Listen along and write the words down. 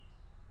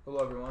Hello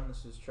everyone,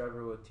 this is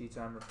Trevor with Tea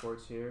Time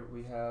Reports here.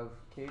 We have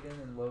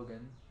Kayden and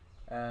Logan,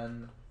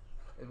 and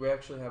we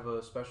actually have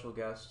a special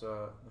guest,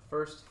 the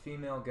first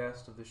female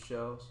guest of the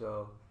show,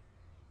 so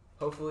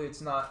hopefully it's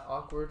not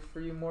awkward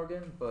for you,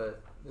 Morgan,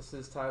 but this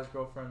is Ty's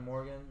girlfriend,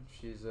 Morgan.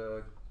 She's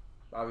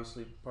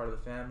obviously part of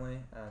the family,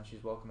 and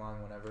she's welcome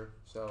on whenever.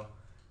 So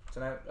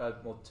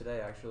today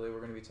actually,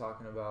 we're going to be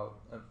talking about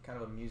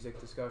kind of a music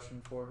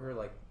discussion for her,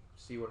 like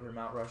see what her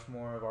Mount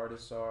Rushmore of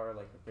artists are,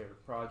 like her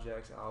favorite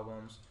projects,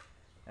 albums,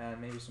 and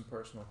maybe some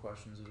personal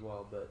questions as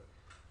well. But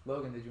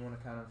Logan, did you want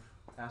to kind of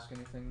ask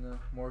anything to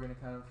Morgan to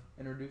kind of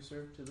introduce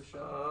her to the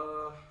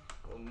show?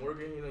 Well,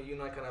 Morgan, you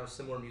and I kind of have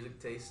similar music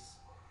tastes.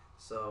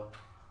 So,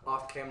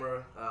 off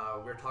camera,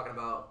 we were talking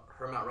about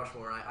her Mount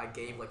Rushmore, and I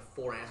gave like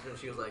 4 answers, and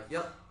she was like,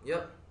 yep,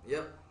 yep,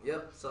 yep,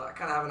 yep. So I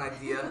kind of have an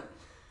idea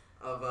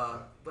of,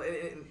 but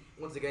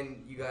once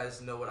again, you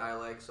guys know what I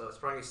like, so it's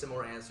probably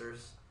similar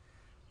answers.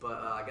 But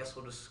I guess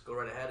we'll just go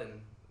right ahead. And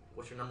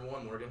what's your number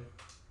one, Morgan?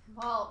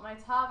 Well, my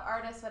top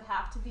artist would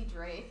have to be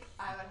Drake,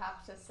 I would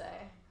have to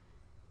say.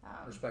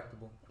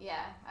 Respectable.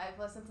 Yeah, I've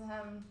listened to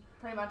him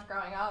pretty much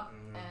growing up,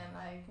 and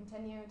I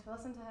continue to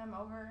listen to him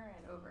over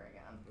and over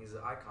again. He's an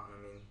icon.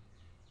 I mean,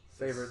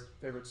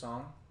 Favorite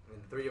song? I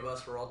mean, 3 of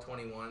us were all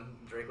 21.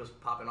 Drake was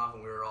popping off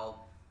when we were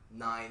all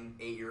 9,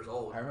 8 years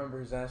old. I remember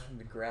his ass from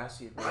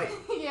Degrassi. Right.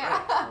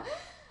 Yeah.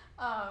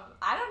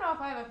 I don't know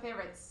if I have a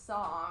favorite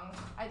song.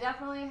 I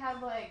definitely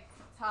had like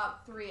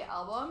top 3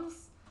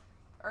 albums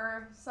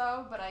or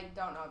so, but I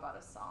don't know about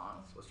a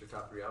song. So what's your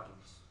top 3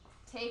 albums?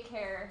 Take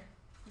Care,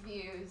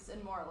 Views,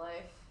 and More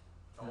Life.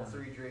 All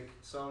 3 Drake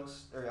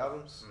songs or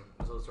albums?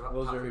 Those are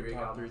Those top are 3 your Drake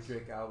top albums. 3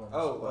 Drake albums.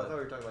 Oh, well, I thought we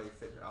were talking about your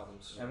favorite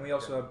albums. And we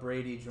also have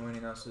Brady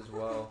joining us as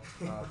well,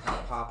 kind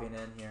of popping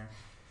in here.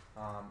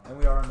 And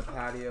we are on the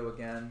patio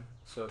again,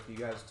 so if you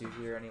guys do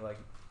hear any like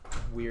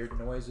weird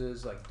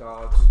noises, like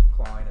dogs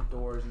clawing at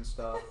doors and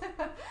stuff,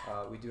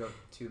 we do have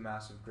 2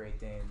 massive Great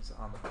Danes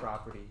on the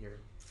property here.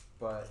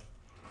 But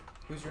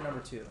who's your number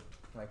 2?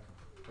 Like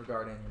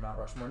regarding your Mount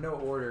Rushmore, no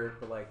order,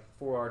 but like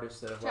 4 artists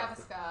that have Travis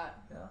left. Scott.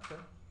 Yeah.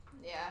 Okay.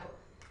 Yeah.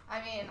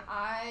 I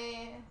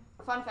mean,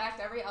 fun fact,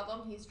 every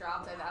album he's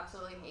dropped I've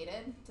absolutely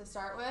hated to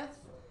start with,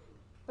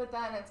 but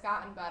then it's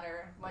gotten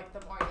better, like,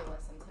 the more you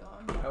listen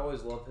to him. I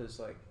always love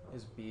his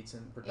beats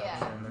and production.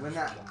 Yeah. They're When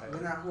just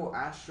that whole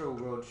Astro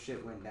World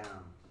shit went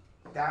down,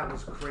 that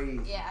was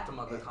crazy. Yeah. Talking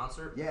about the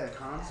concert? Yeah, the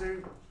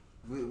concert.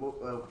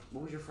 What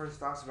was your first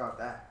thoughts about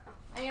that?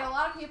 I mean, a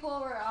lot of people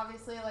were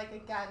obviously, like,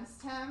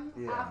 against him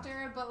Yeah.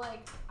 after, but,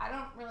 like, I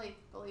don't really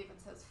believe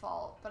it's his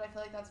fault, but I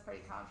feel like that's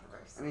pretty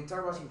controversial. I mean,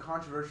 talk about some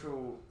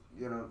controversial,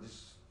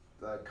 just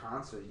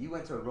concert. You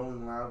went to a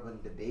Rolling Loud when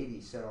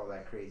DaBaby said all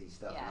that crazy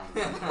stuff.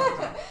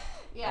 Yeah.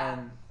 Yeah.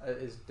 And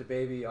is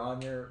DaBaby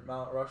on your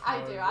Mount Rushmore?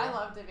 I do. I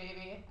love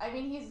DaBaby. I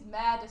mean, he's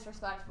mad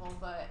disrespectful,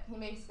 but he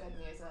makes good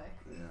music.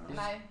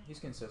 Yeah. And He's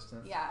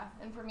consistent. yeah,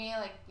 and for me,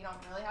 like, you don't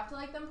really have to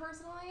like them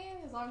personally,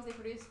 as long as they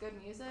produce good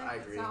music. I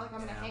agree. It's not like I'm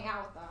gonna Yeah. hang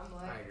out with them.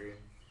 Like, I agree.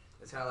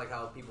 It's kind of like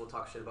how people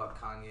talk shit about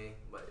Kanye,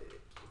 but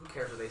who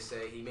cares what they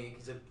say?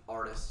 He's an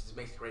artist. He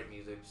makes great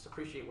music. Just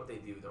appreciate what they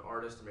do. They're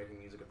artists. They're making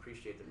music.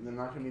 Appreciate their They're music.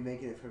 not gonna be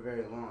making it for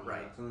very long.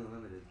 Right. It's only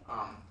limited.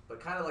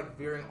 But kind of like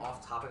veering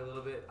off topic a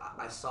little bit,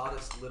 I saw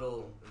this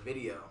little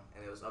video,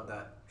 and it was of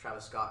that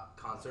Travis Scott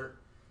concert,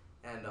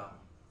 and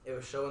it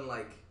was showing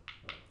like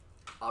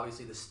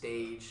obviously the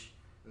stage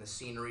and the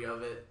scenery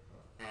of it,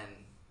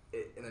 and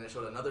then it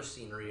showed another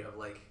scenery of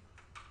like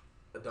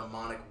a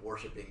demonic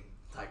worshiping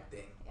type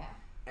thing. yeah.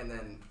 And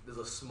then there's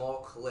a small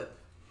clip,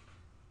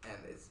 and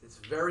it's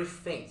very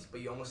faint,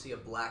 but you almost see a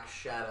black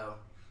shadow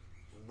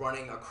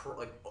running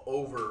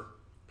over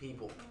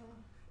people.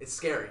 It's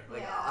scary.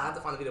 Like, Yeah. I have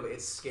to find the video, but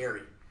it's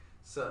scary.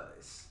 So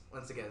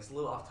once again, it's a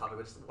little off topic,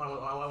 but just I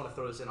want to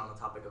throw this in on the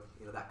topic of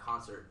that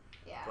concert.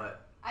 Yeah.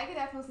 But I could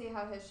definitely see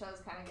how his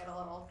shows kind of get a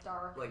little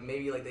dark. like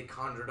maybe like they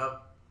conjured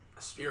up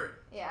a spirit.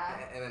 Yeah.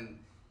 And then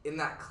in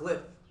that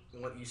clip,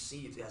 what you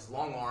see, it has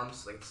long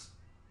arms, like it's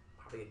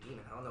probably a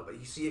demon. I don't know, but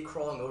you see it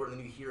crawling over, and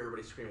then you hear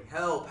everybody screaming,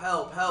 "Help!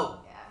 Help!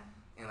 Help!" Yeah.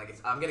 And like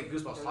I'm getting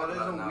goosebumps And talking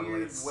that about it is now. a like,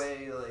 weird it's-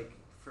 way, like,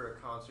 for a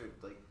concert,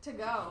 like, To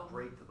go.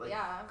 break the, like,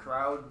 Yeah.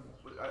 crowd.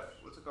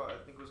 What's it called? I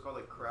think it was called,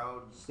 like,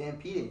 crowd.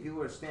 Stampeding. People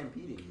were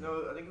stampeding.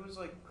 No, I think it was,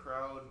 like,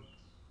 crowd,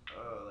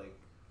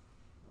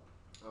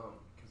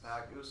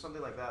 compact. It was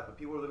something like that, but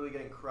people were literally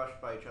getting crushed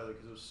by each other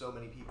because there was so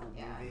many people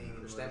Yeah. moving.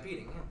 They're And,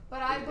 stampeding, yeah.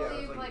 But I yeah, it was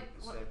believe like like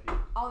a what,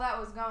 stampede. all that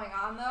was going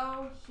on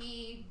though,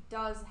 he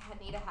does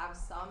need to have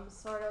some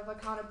sort of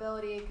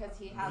accountability because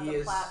he has He a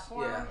is,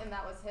 platform, yeah. and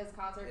that was his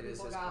concert. It is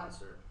People his got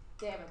concert.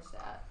 damaged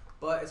at.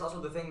 But it's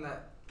also the thing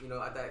that,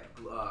 at that,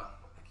 I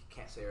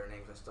can't say her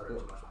name because I stuttered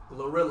too much.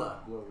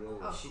 Glorilla. Glorilla.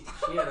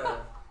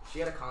 Oh. She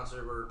had a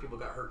concert where people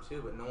got hurt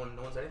too, but no one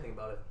said anything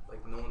about it.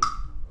 Like no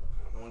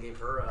one gave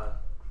her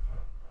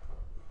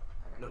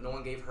no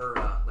one gave her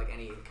like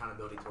any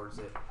accountability towards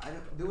it.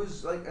 There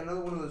was like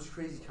another one of those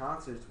crazy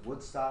concerts,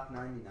 Woodstock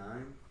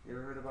 '99. You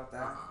ever heard about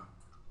that? Uh-uh.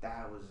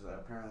 That was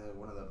apparently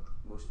one of the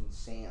most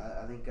insane.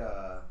 I think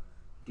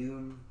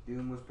Doom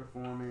was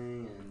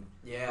performing, and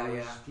Yeah, there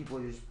was yeah. people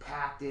just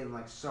packed in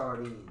like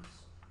sardines.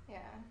 Yeah.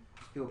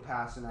 People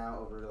passing out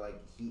over like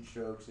heat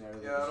strokes and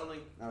everything. Yeah, I don't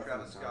think That was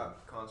Travis fun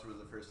Scott concert was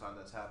the first time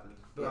that's happened.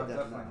 But Yeah,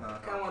 definitely definitely.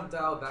 not. I kind of want to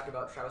dial back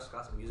about Travis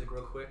Scott's music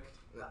real quick.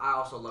 I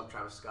also love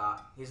Travis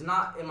Scott. He's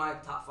not in my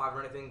top 5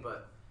 or anything,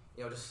 but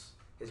just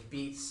his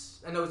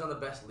beats. I know he's not the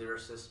best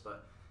lyricist,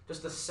 but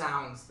just the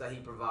sounds that he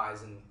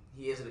provides, and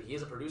he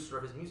is a producer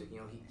of his music.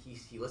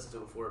 He listens to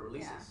it before it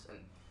releases.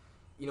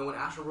 And when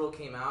Astroworld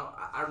came out,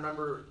 I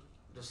remember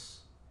just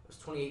it was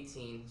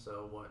 2018,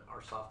 so what,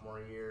 our sophomore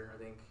year, I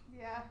think,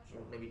 Yeah.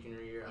 or maybe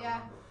junior year. I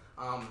Yeah.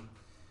 don't know.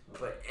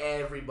 But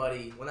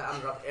everybody, when that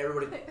album dropped,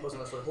 everybody posted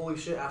on this like, holy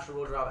shit,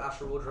 Astroworld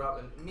drop,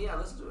 and me, I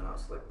listened to it and I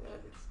was like,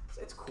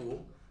 yeah, it's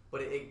cool,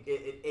 but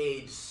it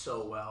aged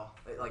so well.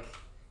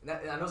 And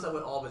I noticed that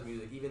with all of his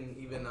music, even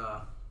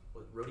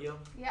with Rodeo.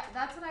 Yeah,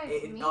 that's what I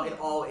mean. It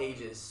all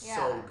ages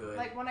so good.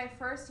 Like when I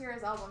first hear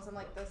his albums, I'm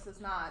like, this is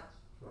not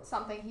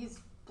something he's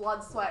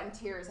blood, sweat, and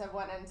tears have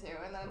went into.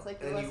 And then it's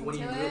like and then when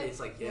you do it, it's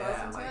like, yeah,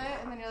 you listen to it,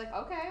 and then you're like,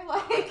 okay,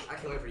 I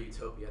can't wait for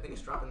Utopia. I think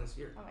it's dropping this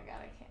year. Oh my god,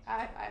 I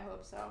can't. I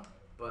hope so.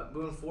 But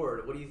moving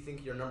forward, what do you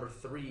think your number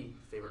 3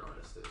 favorite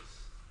artist is?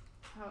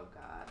 Oh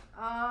god.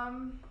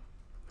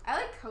 I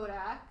like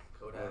Kodak.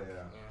 Kodak. Oh,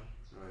 yeah.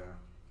 Oh yeah.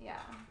 Yeah.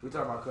 We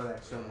talk about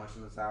Kodak so much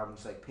in this album,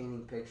 just like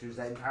painting pictures.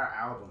 That entire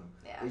album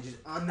Yeah. is just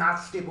a not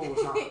skippable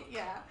song.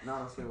 Yeah.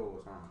 Not a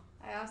skippable song.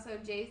 I also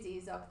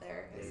Jay-Z's up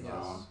there as Jay-Z's.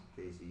 well.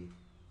 Jay-Z.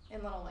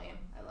 And Lil Wayne.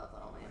 I love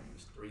Lil Wayne.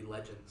 There's 3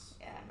 legends.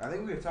 Yeah. I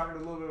think we were talking a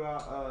little bit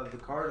about the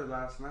Carter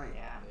last night.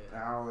 Yeah.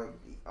 How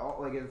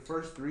in the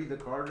first 3 the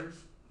Carters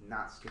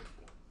not skippable.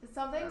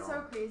 Something At so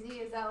all. crazy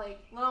is that like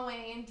Lil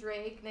Wayne,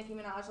 Drake, Nicki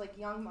Minaj, like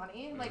Young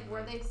Money, like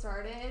where they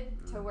started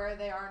to where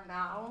they are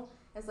now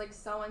is like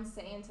so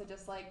insane to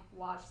just like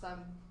watch them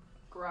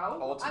grow.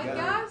 All together,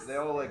 I guess. they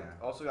all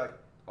also got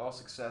all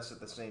success at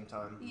the same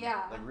time.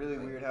 Yeah. Like really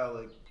weird how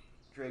like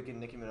Drake and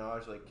Nicki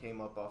Minaj came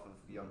up off of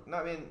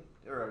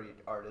they're already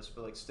artists,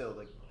 but still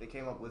they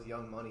came up with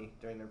Young Money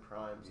during their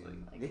primes.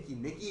 Yeah.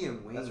 Nicki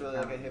and Wayne. That's really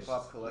like a hip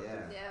hop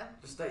collective. Yeah.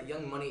 Just that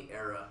Young Money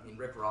era. I mean,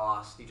 Rick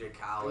Ross, DJ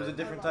Khaled. It was a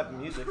different type of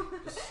music.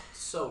 Just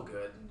so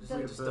good.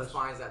 Just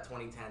defines that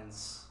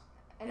 2010s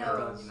I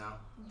era, know.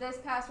 This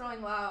past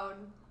Rolling Loud,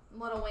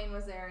 Lil Wayne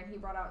was there and he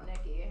brought out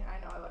Nicki.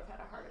 I know I would have had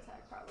a heart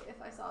attack probably if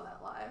I saw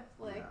that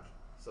live.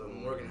 So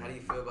Morgan, how do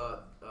you feel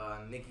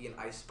about Nicki and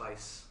Ice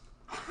Spice?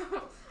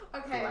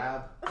 Okay.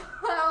 Collab.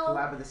 Well,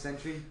 Collab of the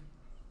century.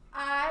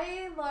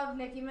 I love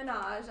Nicki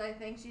Minaj. I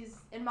think she's,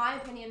 in my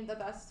opinion, the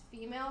best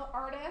female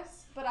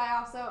artist. But I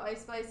also,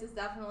 Ice Spice is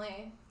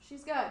definitely,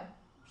 she's good.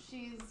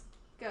 She's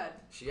good.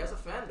 She has a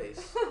fan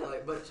base,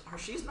 but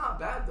she's not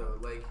bad though.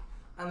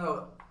 I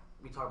know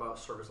we talk about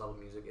surface level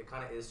music. It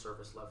kind of is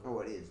surface level. Oh,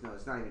 it is. No,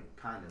 it's not even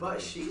kind of.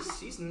 But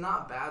she's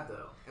not bad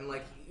though, and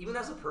even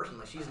as a person,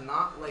 she's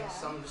not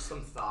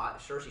some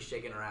thought. Sure, she's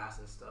shaking her ass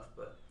and stuff,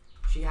 but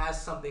she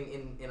has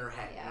something in her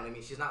head. You know what I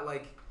mean? She's not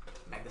like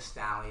Meg Thee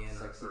Stallion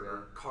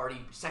or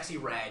Cardi, Sexy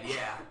Red,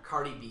 yeah,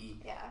 Cardi B.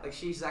 Yeah.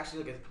 She's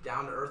actually a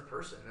down to earth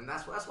person, and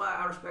that's why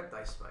I respect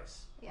Ice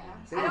Spice. Yeah.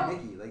 Same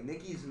with Nicki.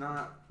 Nicki's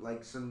not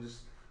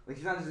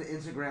she's not just an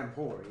Instagram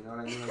whore. You know what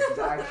I mean? She's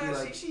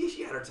actually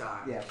she had her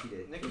time. Yeah, she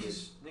did.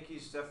 Nicki's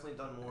definitely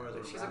done more as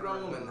a She's a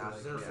grown woman now.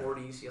 She's in her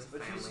 40s. She has a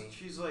But family.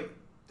 she's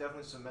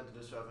definitely cemented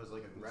herself as a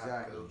rap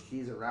Exactly. goat.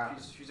 She's a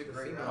rapper. She's a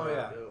great female.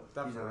 rapper.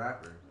 Oh yeah, She's a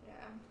rapper. Yeah.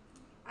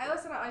 I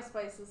listen to Ice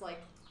Spice's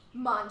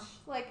Munch,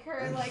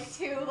 her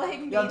 2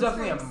 Yeah, I'm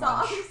definitely a mainstream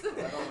Munch. songs.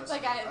 I don't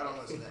listen. I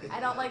don't listen to I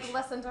don't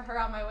listen to her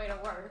on my way to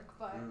work,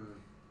 but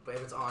But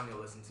if it's on, you'll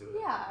listen to it.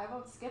 yeah, I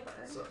won't skip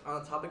her. So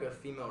on the topic of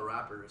female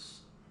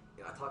rappers,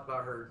 I talked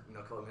about her a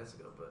couple of minutes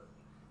ago, but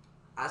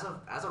as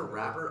a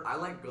rapper, I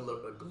like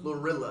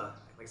Glorilla.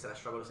 Like I said, I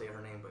struggle to say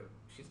her name, but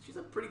she's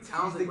a pretty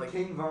talented. She's the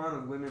King Von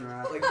of women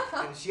rap.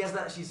 And she has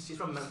that. She's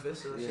from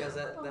Memphis, so she has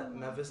that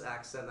Memphis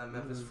accent, that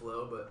Memphis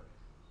flow. But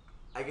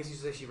I guess you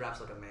should say she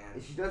raps like a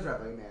man. She does rap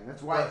like a man.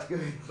 That's why it's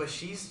good. But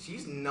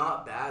she's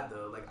not bad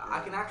though. I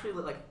can actually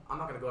I'm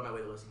not gonna go out my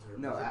way to listen to her.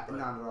 No, music, but,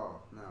 not at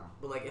all. No.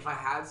 But if I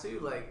had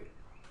to,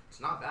 it's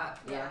not bad.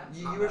 Yeah.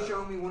 You were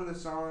showing me one of the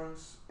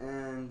songs,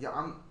 and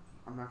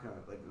I'm not gonna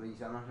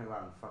I'm not gonna go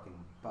out and fucking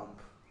bump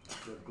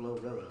the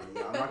Glorilla.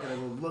 I'm not gonna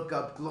go look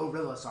up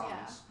Glorilla songs.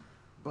 Yeah.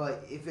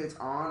 But if it's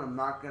on, I'm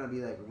not gonna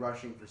be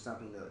rushing for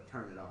something to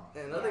turn it off.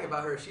 And another thing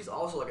about her, she's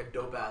also a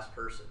dope ass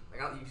person.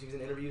 You've seen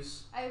in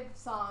interviews. I've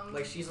songs.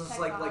 She's just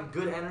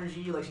good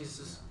energy. She's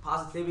just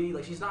positivity.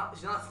 She's not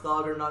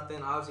thug or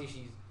nothing. Obviously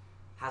she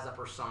has a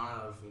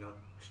persona of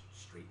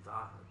street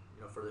thought,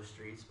 for the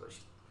streets. But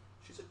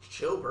she's a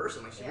chill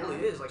person. She really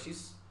is.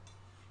 She's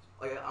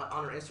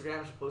on her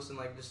Instagram, she's posting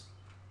just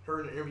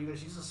her in an interview and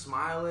she's just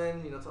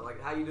smiling.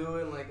 How you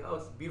doing? Oh,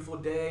 it's a beautiful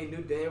day,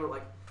 new day. We're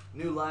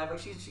new life. Like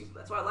she's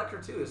that's why I like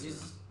her too.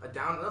 She's a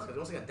down to earth,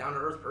 almost like a down to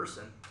earth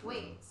person.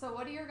 Wait, so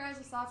what are your guys'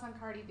 thoughts on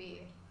Cardi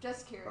B?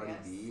 Just curious. Cardi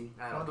B.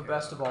 One of the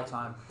best of all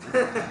time.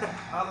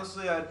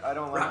 Honestly, I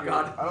don't like Rap her.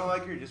 God. I don't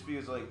like her just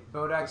because like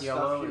Bodak the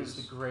Yellow stuff she is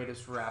was- the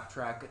greatest rap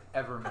track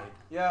ever made.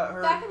 yeah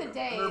her. Back in the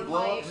day, her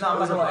blow like, up No, I'm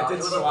not gonna lie, it did It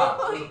was a slap.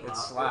 bop. It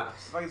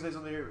slaps. If I can say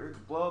something here, her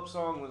blow up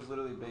song was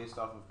literally based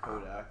off of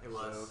Kodak. It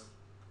was. So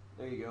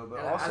there you go. But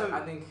And also,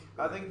 I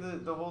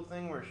think the whole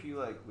thing where she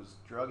like was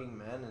drugging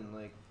men and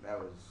like That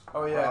was.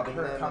 Oh yeah, robbing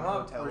her them come in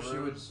up hotel where she would.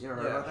 rooms. You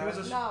ever heard Yeah, about she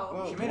was that? a, No.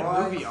 Well, she made a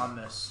What? movie on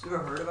this. You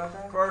ever heard about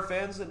that? For our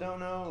fans that don't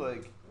know,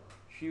 like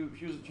she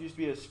used to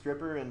be a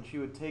stripper and she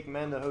would take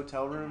men to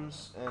hotel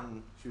rooms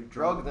and She would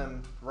drug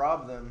them,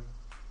 rob them,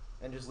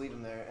 and just leave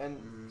them there. And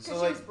because so she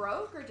like was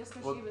broke or just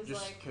because Well, she was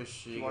just like. because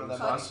she She wanted was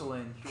that money.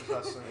 hustling. she was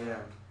hustling. Yeah.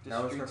 Just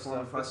That was street her form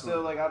of stuff. But hustling.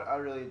 still, like I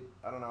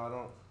don't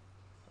know.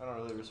 I don't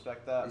really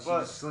respect that. She But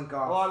just slink a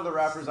off. lot of the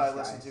rappers I these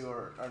listen guys. to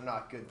are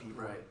not good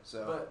people. Right.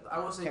 So But I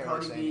will say Can't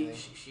Cardi really say B,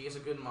 anything. she is a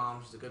good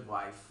mom. She's a good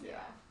wife. Yeah.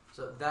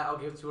 So that I'll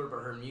give to her. But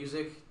her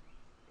music,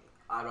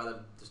 I'd rather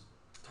just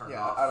turn it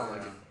yeah, off. I don't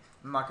like it.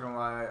 I'm not gonna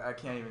lie, I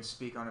can't even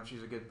speak on if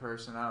she's a good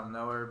person. I don't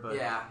know her, but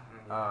Yeah.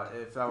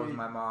 if that was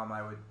my mom,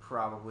 I would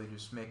probably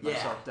just make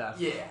myself deaf.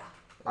 Yeah.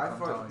 if I I'm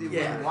fuck, telling dude, you.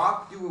 Yeah.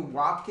 when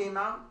WAP came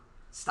out,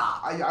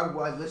 Stop.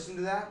 I listened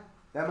to that.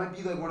 That might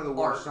be like one of the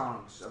worst Art.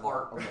 songs of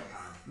Art. all time.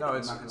 No, I'm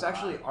it's not it's gonna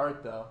actually lie.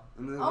 art though.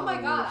 One Oh of my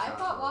the god, worst I songs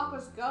thought of WAP all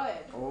was time.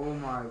 good. Oh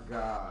my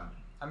god.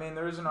 I mean,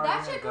 there is an That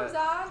argument shit comes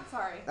that. on.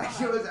 Sorry. go That ahead.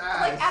 shit was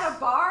ass. Like at a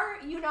bar,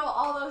 you know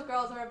all those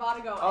girls are about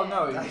to go Oh in.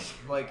 no, That you-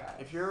 shit like was ass.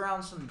 if you're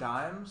around some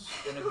dimes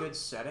in a good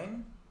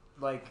setting,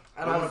 like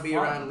I don't want to be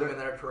fun. around women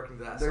that are twerking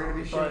to that They're song.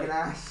 gonna be But- shaking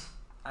ass.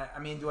 I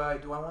mean, do I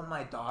want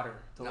my daughter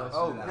to No. listen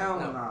Oh, to that? Hell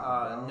No. no.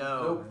 No,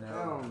 Nope. no.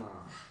 Hell no.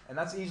 And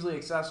that's easily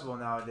accessible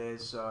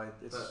nowadays, so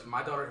it's But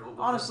my daughter will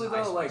Honestly,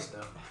 listen to though, Ice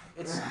like-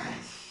 Spice,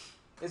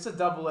 though. it's a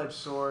double-edged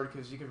sword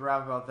because you could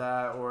rap about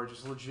that or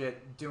just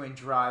legit doing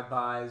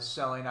drive-bys,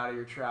 selling out of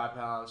your trap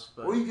house,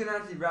 but Or you can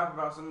actually rap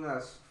about something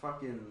that's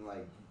fucking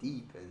like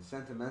deep and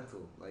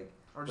sentimental, like.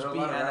 or there just are be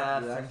a lot of rappers NF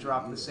that and actually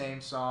drop do the that.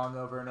 same song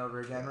over and over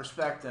again.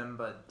 Respect him,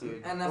 but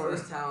dude, And that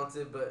was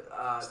talented, but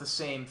it's the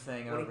same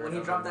thing when, over when and he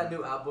over dropped again. that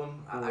new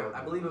album,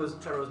 I believe it was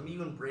Trevor. It was me,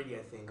 you, and Brady, I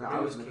think. No, Or I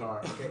maybe was it in the Kayden.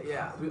 car. Okay,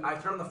 yeah. I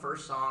turned on the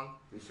first song,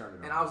 He's trying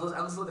to and I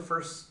listened to the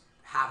first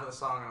half of the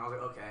song, and I was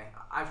like, okay,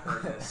 I've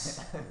heard this.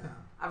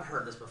 I've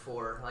heard this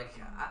before. Like,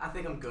 I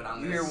think I'm good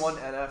on You this. hear one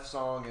NF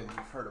song and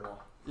you've heard them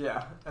all.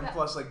 Yeah, and That-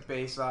 plus like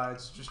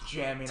B-sides, just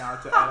jamming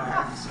out to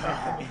NF. So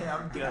I mean,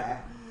 I'm good.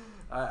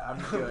 I'm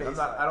good.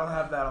 I don't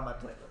have that on my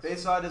playlist.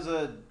 Bayside is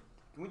a.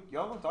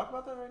 Y'all want to talk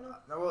about that right now?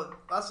 No, well,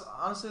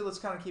 let's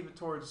kind of keep it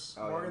towards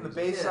Oh, yeah, Morgan. The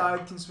music.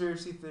 Bayside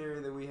conspiracy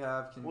theory that we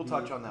have can We'll be-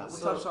 touch on that We'll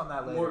later. touch on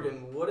that later.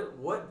 Morgan,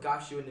 what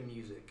got you into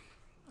music?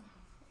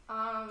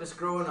 Just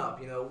growing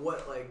up, you know,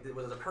 what, like,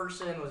 was it a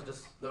person? Was it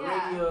just the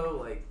Yeah. radio?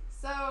 Like,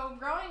 So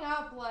growing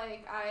up,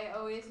 like I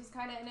always was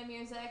kind of into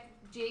music.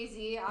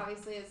 Jay-Z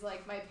obviously is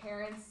like my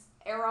parents'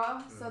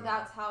 era, so Mhm.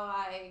 that's how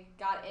I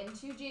got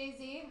into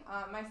Jay-Z.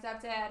 My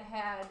stepdad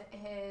had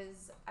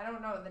his, I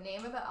don't know the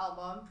name of the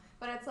album,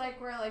 but it's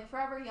like where like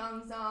Forever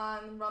Young's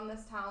on, Run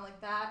This Town, like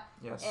that.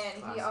 Yes.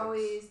 And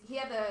Classics. he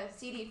had the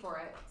CD for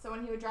it. So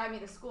when he would drive me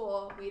to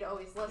school, we'd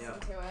always listen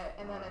Yeah. to it,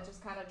 and then it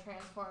just kind of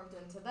transformed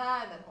into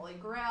that, and then Holy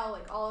Grail,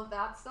 like all of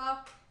that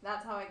stuff.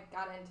 That's how I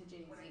got into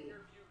Jay-Z.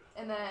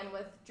 And then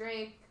with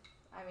Drake,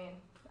 I mean,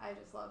 I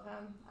just love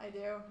him. I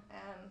do.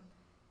 And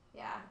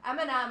yeah,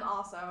 Eminem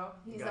also.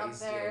 He's up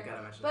there.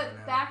 gotta mention But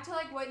Eminem. back to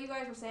like what you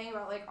guys were saying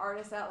about like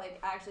artists that like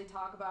actually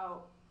talk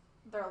about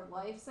their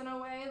lives in a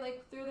way,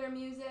 like through their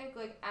music.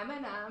 Like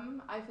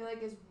Eminem, I feel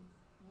like is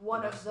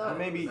one of Best- those.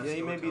 Maybe Best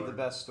he may be the storyteller.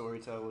 best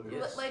storyteller.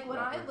 Yes. Like when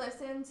I rapper.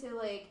 listen to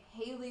like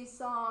Haley's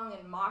song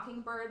and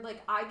Mockingbird,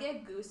 like I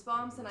get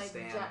goosebumps and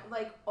Stan.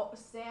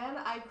 Stan.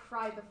 I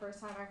cried the first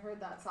time I heard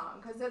that song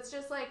because it's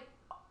just like,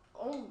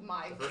 oh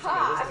my The first time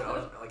I listened to it, I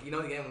god, was, like, you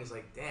know, the game when he's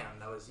like, damn,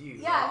 that was you.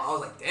 Yes. I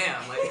was like,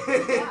 damn,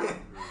 like, Yeah.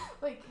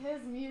 Like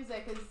his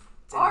music is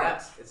it's in art.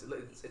 depth.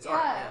 It's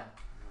art, Yeah.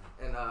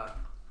 yeah. And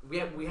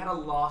we had a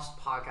lost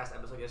podcast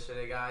episode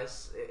yesterday,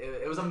 guys.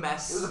 It was a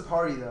mess. It was a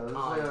party though. It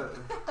was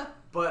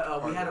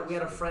But we had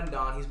a friend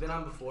on. He's been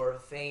on before,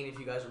 Thane, if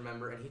you guys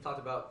remember, and he talked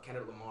about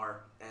Kendrick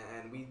Lamar,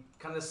 and we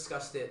kind of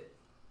discussed it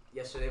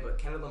yesterday. But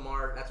Kendrick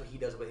Lamar, that's what he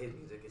does with his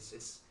music.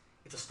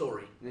 It's a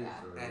story, Yeah.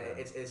 and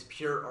it's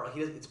pure art.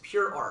 It's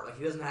pure art. Like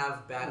he doesn't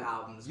have bad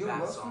albums, You know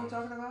bad what else we were songs.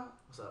 talking about?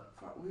 What's up?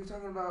 Fuck, we were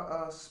talking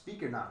about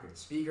Speaker Knockers.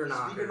 Speaker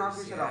Knockers. Speaker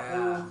Knockers had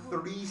yeah. a whole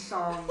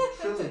 3-song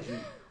trilogy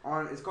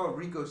on. It's called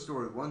Rico's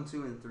Story 1,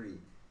 2, and 3.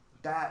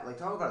 That like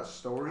talk about a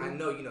story. I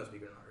know you know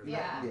Speaker Knockers.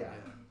 Yeah.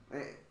 Yeah.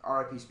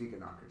 R.I.P. Speaker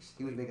Knockers.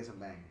 He was making some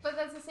bangers. But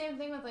that's the same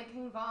thing with like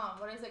King Von.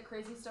 What is it?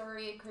 Crazy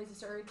Story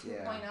 2.0,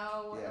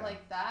 Yeah.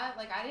 like that.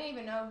 Like I didn't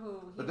even know who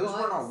he But those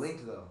was. weren't all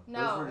linked though. No.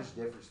 Those were just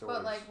different stories.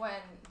 But like when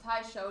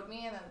Ty showed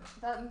me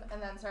and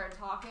then started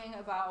talking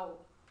about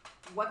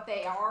what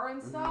they are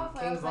and stuff, I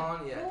King was Von,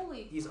 like, yeah.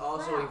 holy He's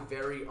also crap. a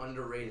very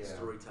underrated Yeah.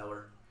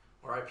 storyteller.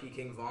 R.I.P.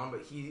 King Von,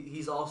 but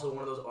he's also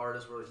one of those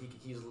artists where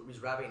he's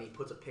rapping and he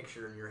puts a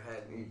picture in your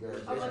head. He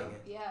does. Oh, like, Envisioning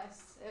it.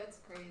 yes, it's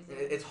crazy.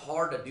 It's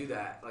hard to do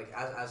that, like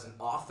as an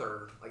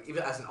author, like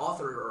even as an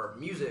author or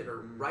music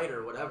or writer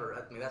or whatever.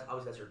 I mean, that's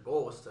obviously that's your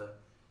goal, is to,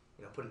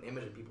 you know, put an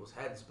image in people's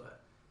heads. But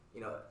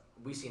you know,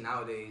 we see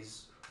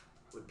nowadays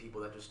with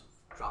people that just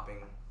dropping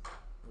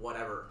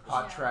whatever,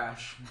 Hot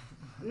trash.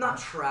 not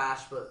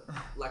trash, but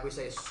like we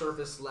say,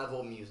 surface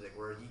level music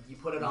where you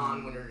put it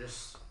on when you're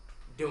just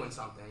doing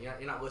something.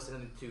 You're not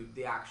listening to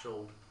the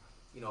actual,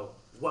 you know,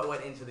 what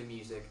went into the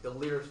music, the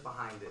lyrics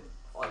behind it,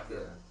 like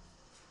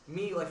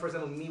me, like for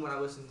example, me when I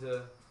listen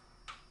to,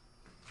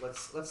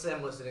 let's say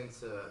I'm listening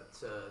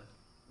to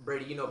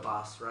Brady, you know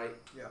Boss, right?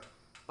 Yeah.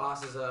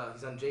 Boss is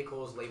he's on J.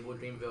 Cole's label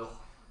Dreamville.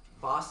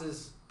 Boss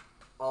is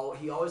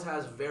he always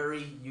has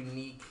very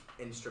unique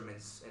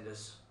instruments and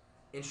just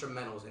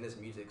instrumentals in his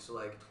music. So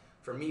like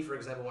for me, for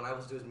example, when I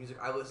listen to his music,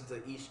 I listen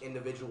to each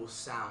individual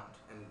sound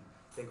and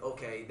think,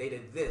 okay, they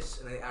did this,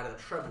 and then they added a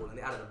treble, and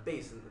they added a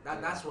bass,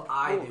 and that's what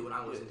I do when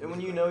I'm listening to And when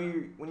music.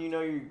 you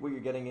know what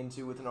you're getting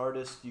into with an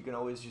artist, you can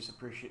always just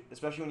appreciate,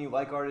 especially when you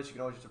like artists, you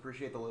can always just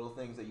appreciate the little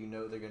things that you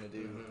know they're gonna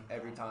do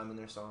every time in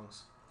their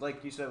songs.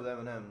 Like you said with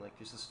Eminem, like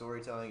just the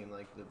storytelling and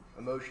like the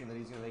emotion that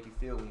he's gonna make you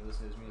feel when you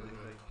listen to his music.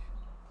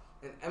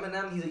 And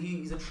Eminem,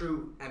 he's a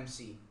true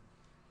MC.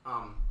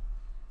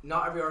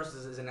 Not every artist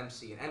is an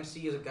MC. An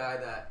MC is a guy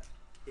that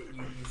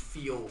you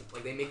feel,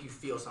 like they make you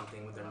feel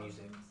something with their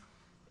music.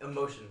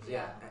 Emotions,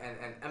 yeah.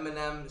 And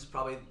Eminem is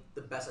probably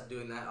the best at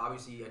doing that.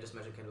 Obviously, I just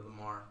mentioned Kendrick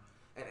Lamar.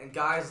 And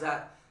guys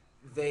that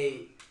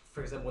they,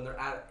 for example, when they're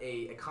at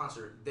a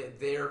concert,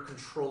 they're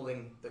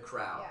controlling the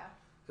crowd. Yeah.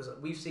 Because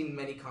we've seen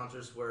many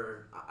concerts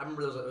where, I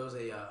remember it was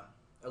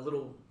a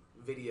little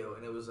video,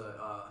 and it was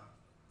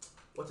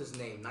what's his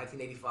name?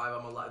 1985,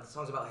 I'm Alive. The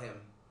song's about him.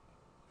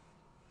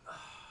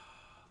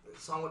 The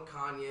song with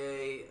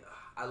Kanye,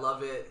 I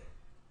love it.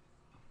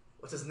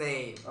 What's his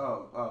name?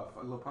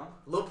 Lil Pump?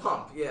 Lil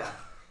Pump, yeah.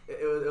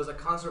 It was a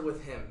concert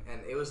with him,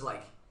 and it was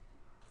like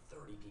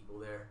 30 people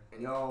there.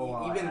 And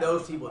even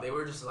those people, they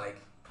were just like,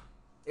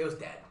 it was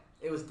dead.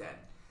 It was dead.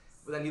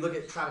 But then you look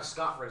at Travis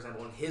Scott, for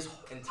example, and his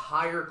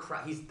entire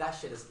crowd, that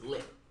shit is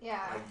lit.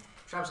 Yeah. Like,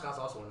 Travis Scott's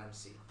also an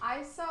MC.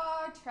 I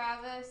saw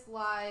Travis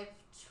live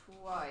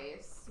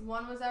twice.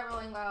 One was at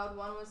Rolling Loud,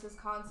 one was his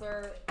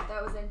concert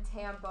that was in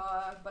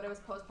Tampa, but it was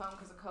postponed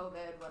because of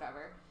COVID,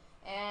 whatever.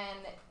 And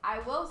I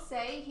will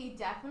say he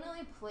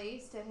definitely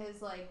plays to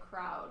his like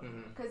crowd,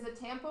 because the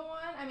Tampa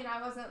one, I mean,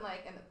 I wasn't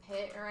like in the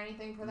pit or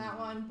anything for that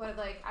one, but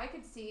like I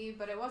could see,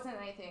 but it wasn't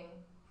anything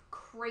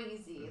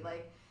crazy.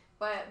 Like,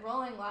 but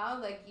Rolling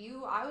Loud, like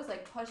I was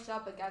like pushed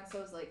up against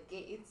those like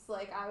gates.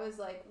 Like I was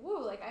like,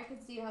 woo, like I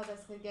could see how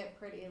this could get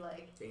pretty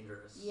like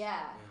dangerous.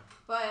 Yeah.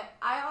 But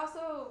I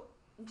also,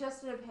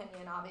 just an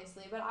opinion,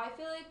 obviously, but I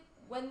feel like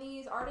when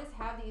these artists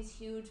have these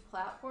huge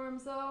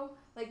platforms, though,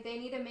 like they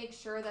need to make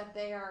sure that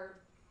they are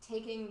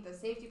taking the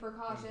safety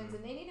precautions,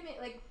 and they need to make,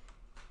 like,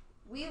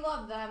 we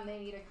love them, they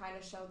need to kind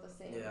of show the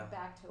same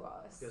back to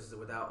us. Because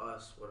without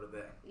us, what are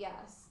they?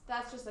 Yes,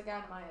 that's just,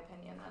 again, my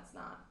opinion. That's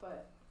not,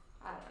 but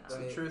I don't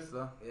know. It's the truth,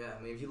 though. Yeah,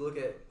 I mean, if you look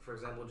at, for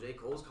example, J.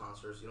 Cole's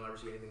concerts, you don't ever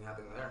see anything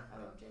happening there. I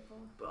love J.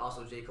 Cole. But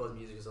also, J. Cole's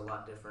music is a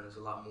lot different. It's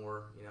a lot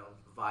more, you know,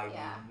 vibey,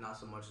 not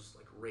so much just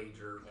like rage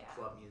or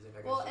club music,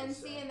 I guess. Well, and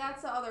see, and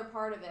that's the other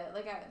part of it.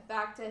 Like,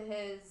 back to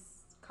his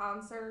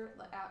concert,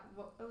 like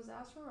it was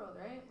Astro World,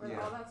 right?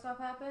 Where all that stuff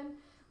happened.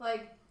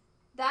 Like,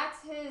 that's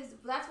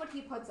what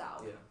he puts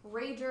out. Yeah.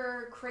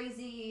 Rager,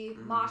 crazy,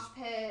 mosh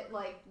pit,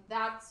 like,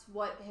 that's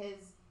what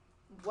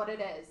it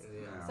is.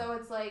 Yeah. So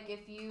it's like,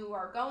 if you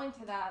are going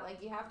to that,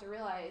 like, you have to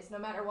realize no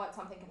matter what,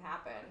 something can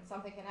happen.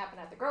 Something can happen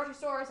at the grocery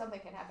store, something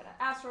can happen at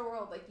Astro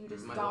World, like, you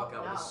just might don't walk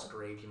out know. with a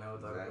scrape, you might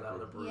walk out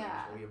with a bruise,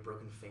 maybe a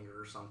broken finger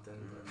or something.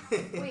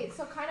 Wait,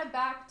 so kind of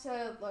back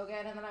to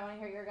Logan, and then I want to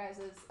hear your guys'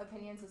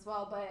 opinions as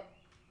well, but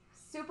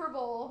Super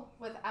Bowl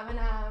with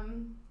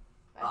Eminem,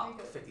 I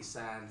think 50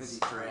 Cent, 50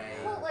 Stray.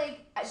 well,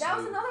 like, that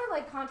was another,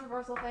 like,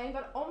 controversial thing,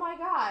 but oh my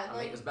god, I like,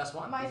 mean, it was the best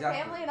one. my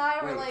family and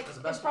I were, like,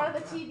 in front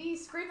of the TV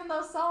screaming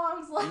those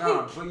songs, like...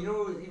 No, but you know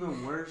what was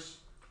even worse?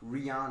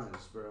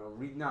 Rihanna's, bro.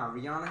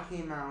 Rihanna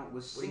came out,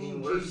 was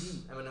singing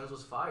Jay-Z. Eminem's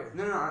was fire.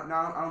 No,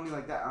 I don't mean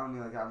like that.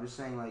 I'm just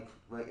saying, like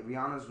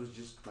Rihanna's was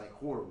just, like,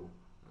 horrible.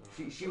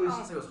 She was... I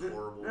don't say it was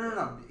horrible.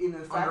 No. In the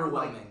fact of,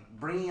 like, underwhelming.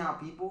 bringing out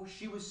people,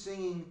 she was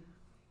singing,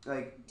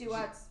 like...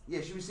 Duets.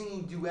 She was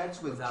singing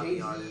duets with Without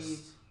Jay-Z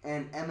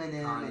and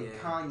Eminem and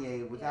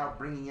Kanye without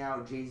bringing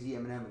out Jay-Z,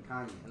 Eminem, and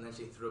Kanye. And then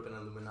she threw up an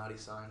Illuminati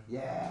sign.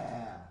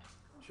 Yeah.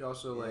 She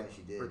also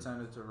she did.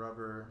 pretended to rub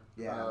her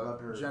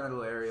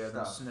genital area and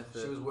stuff. sniff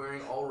it. She was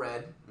wearing all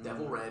red,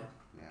 devil red.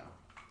 Yeah.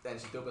 Then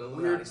she threw up an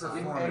Illuminati Weird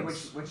sign.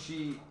 performance.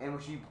 And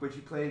when she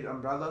played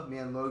Umbrella, me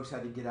and Logs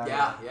had to get out.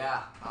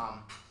 Yeah.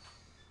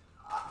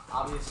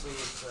 Obviously,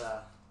 it's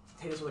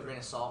take this with a grain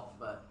of salt,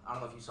 but I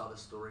don't know if you saw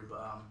this story,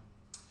 but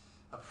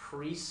a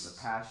priest,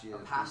 The Patio. a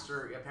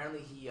pastor,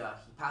 apparently he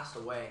passed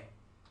away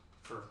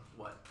for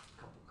what, a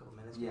couple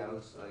minutes. Yeah, maybe. it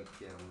was like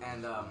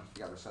And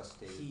he got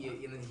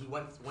resuscitated. and then he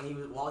went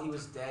while he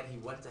was dead, he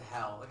went to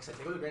hell. Like I said,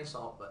 take it with a grain of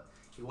salt, but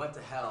he went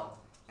to hell,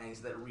 and he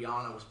said that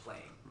Rihanna was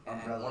playing, and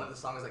Umbrella. one of the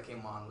songs that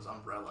came on was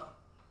Umbrella.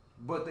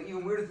 But the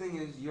even weirder thing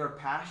is you're a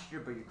pastor,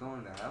 but you're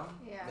going to hell.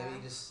 Yeah.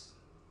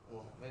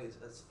 Maybe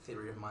that's a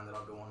theory of mine that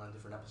I'll go on a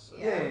different episode.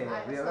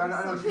 Yeah, I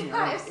know what you mean.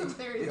 I have some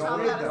theories It's on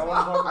weird that as though.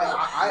 well.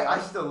 I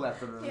still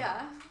left the room.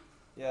 Yeah.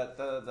 Yeah,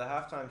 the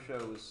halftime show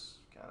was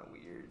kind of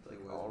weird, like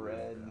It was all weird,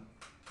 red. yeah.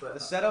 But The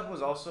setup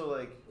was also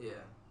like yeah,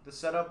 the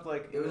setup,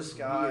 like It in the was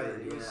sky.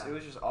 weird, It was yeah. it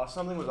was just off.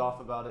 Something was off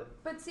about it.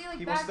 But see, like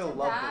People back still to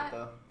loved that it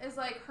though. is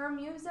like her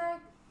music.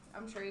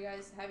 I'm sure you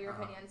guys have your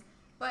Uh-huh. opinions,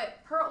 but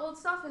her old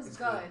stuff is It's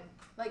good. good.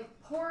 Like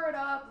Pour It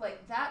Up,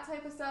 like that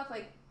type of stuff.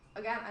 Like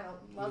again, I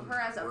don't love her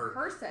as a Work.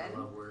 person, I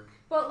love work.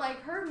 but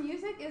like her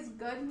music is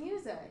good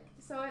music.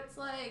 So it's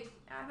like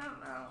I don't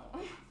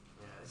know.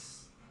 Yeah,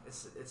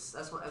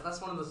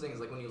 that's one of those things.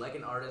 Like when you like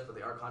an artist, but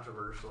they are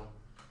controversial.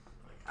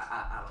 Like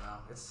I don't know.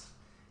 It's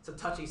a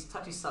touchy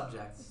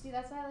subject. See,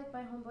 that's why I like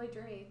my homeboy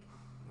Drake.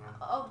 Yeah.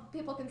 Oh,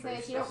 people can say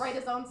Drake's he don't just- write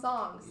his own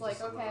songs. he's Like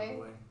just a little okay,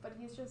 boy. but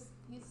he's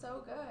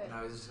so good.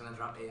 Now he's just gonna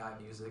drop AI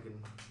music and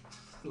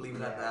leave it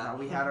Yeah, at that. now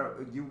we had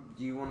do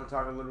you want to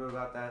talk a little bit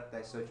about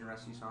that Search and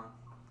Rescue song?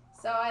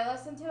 So I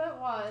listened to it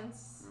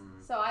once.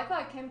 Mm. So I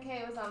thought Kim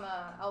K was on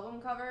the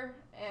album cover,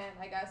 and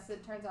I guess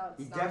it turns out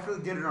He it's not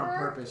definitely did it on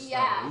her. purpose.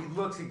 Yeah. Though. He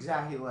looks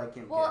exactly like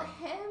him. Well,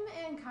 him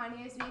and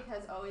Kanye's beef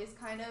has always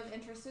kind of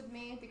interested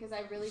me because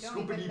I really don't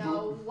even Scoopity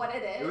know boop. what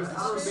it is. It was I the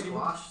thought it was Scoopity Boop.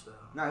 squash though.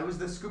 No, it was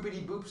the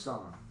Scoopity Boop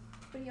song.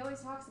 But he always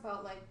talks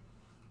about like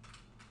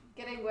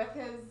getting with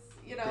his,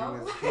 Thing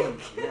with Kim,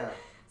 yeah.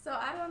 So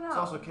I don't know. It's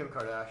also Kim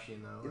Kardashian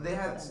though. They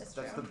had- that's, That is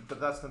that's true.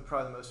 that's the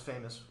probably the most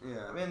famous.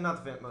 Yeah. I mean,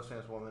 not the most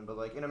famous woman, but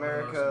like in One of the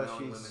America, most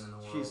known she's women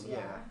in the she's world.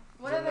 yeah.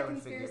 One She's of the a known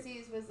figure.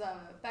 conspiracies was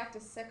back to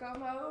sicko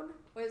mode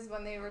was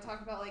when they were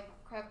talking about like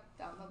crap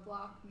down the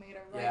block made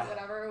a right, Yeah.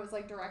 whatever. It was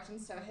like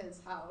directions to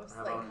his house,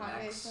 How like about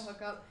Kanye's Next? to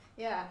hook up.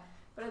 Yeah,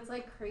 but it's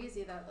like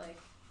crazy that like.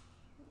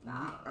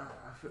 Nah.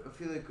 I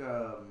feel like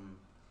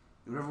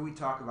whenever we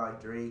talk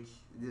about Drake,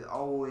 there's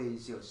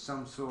always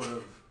some sort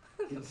of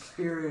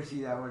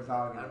conspiracy that we're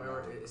talking I remember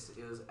about. it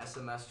was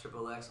SMS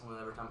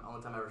XXX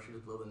only time ever she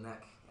was below the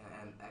neck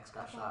and X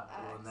got shot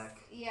below the neck.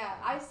 Yeah,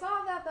 I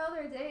saw that the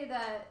other day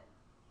that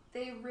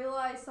they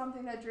realized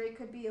something that Drake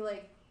could be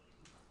like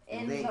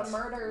in Linked. the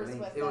murders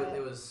Linked. with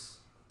It was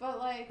But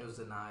like, it was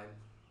denied.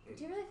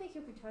 do you really think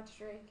you could touch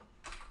Drake?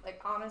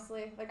 Like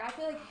honestly, like I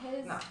feel like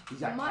his Nah. He's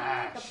got money,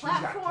 cash. the He's got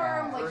platform,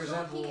 cash. like For who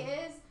example- he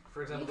is.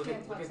 For example, You look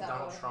can't at touch that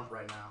Donald boy. Trump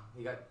right now.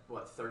 He got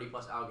what 30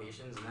 plus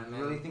allegations, and that You man.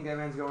 really think that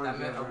man's going That to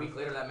man, jail? a week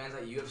later, that man's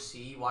at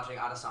UFC watching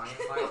Adesanya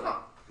fight. Like,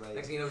 Like,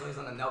 next thing you know, he's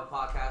on the Nelk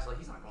podcast. Like,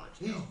 he's not going to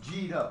he's jail.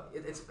 G'd up.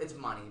 It's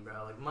money,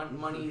 bro. Like,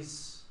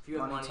 money's. If you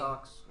have money,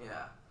 talks.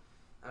 yeah.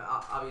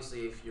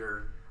 Obviously, if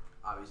you're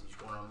just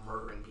going around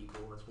murdering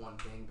people, that's one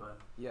thing. But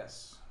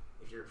Yes.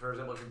 if you're, for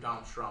example, if you're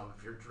Donald Trump,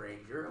 if you're Drake,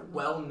 if you're a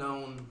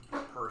well-known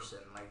person,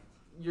 like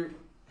you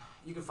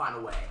can find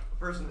a way.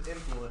 Person of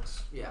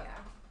influence. Yeah.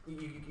 You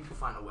can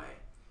find a way.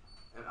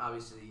 And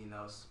obviously,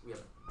 we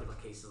have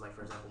different cases. Like,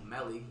 for example,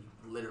 Melly, he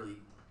literally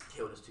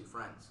killed his two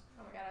friends.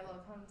 Oh my god, I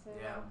love him too.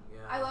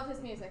 Yeah. I love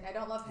his music. I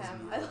don't love His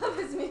him. music. I love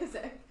his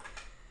music.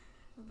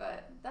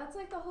 But that's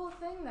like the whole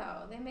thing,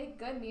 though. They make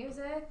good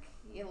music.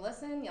 You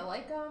listen, you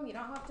like them. You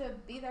don't have to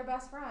be their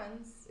best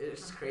friends.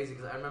 It's just crazy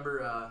because I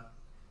remember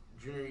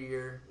junior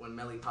year when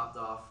Melly popped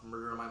off,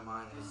 "Murder on My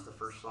Mind" was the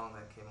first song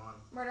that came on.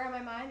 Murder on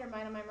My Mind or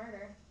Mind on My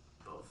Murder?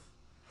 Both.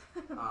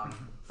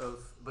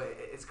 Both. But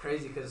it's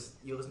crazy because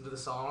you listen to the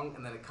song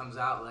and then it comes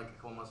out like a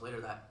couple months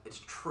later that it's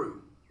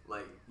true.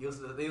 Like you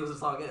listen to the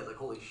song again, it's like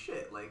holy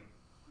shit! Like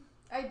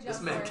I this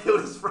just man learned.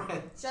 killed his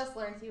friends. Just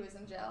learned he was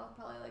in jail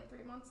probably like 3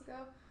 months ago.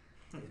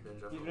 He's been in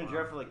jail He's for been a in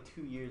jail while. for like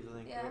 2 years, I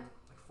think. Yeah. Right? Like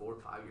 4 or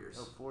 5 years.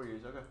 Oh, 4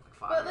 years. Okay. Like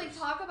 5 But years. like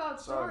talk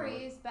about Sorry,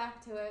 stories.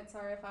 Back to it.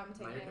 Sorry if I'm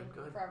No, you're taking good,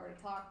 go ahead. forever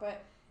to talk,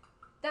 but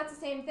that's the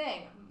same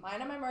thing.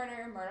 Mind on My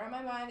Murder, Murder on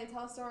My Mind. They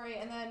tell a story,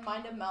 and then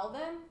Mind of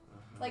Melvin.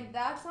 Like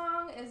that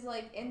song is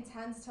like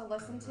intense to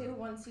listen to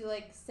once you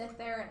like sit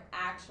there and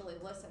actually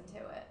listen to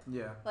it.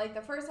 Yeah. Like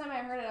the first time I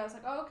heard it, I was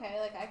like, oh, okay,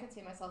 like I could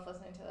see myself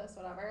listening to this,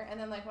 whatever. And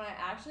then like when I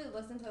actually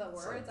listened to the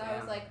It's words, like, I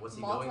was damn, like what's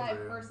he going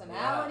through?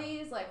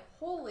 multi-personalities, like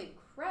holy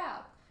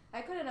crap.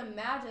 I couldn't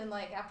imagine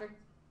like after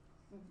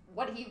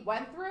what he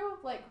went through,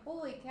 like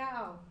holy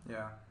cow.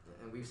 Yeah.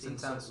 And we've It's seen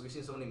intense.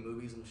 so many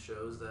movies and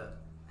shows that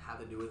have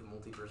to do with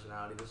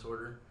multi-personality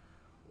disorder.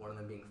 One of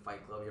them being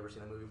Fight Club. You ever seen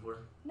that movie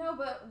before? No,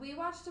 but we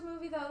watched a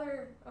movie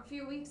a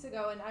few weeks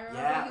ago, and I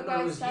remember Yeah, you no, guys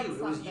it was said you. It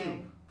something. was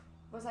you.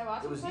 Was I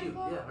watching It was Fight you.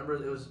 Club? Yeah, remember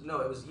it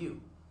was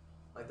you.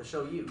 Like the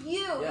show You. You,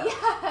 Yeah.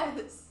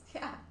 yes,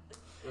 yeah,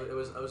 It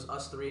was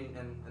us three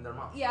and their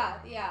mom. yeah,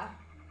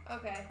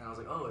 okay, And I was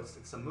like, oh, it's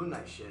some Moon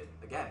Knight shit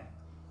again.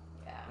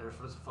 yeah. Or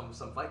from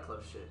some Fight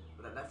Club shit.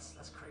 But that's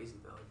crazy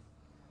though. Like,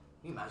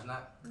 can you imagine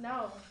that?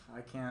 No,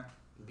 I can't.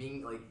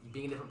 Being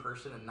a different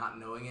person and not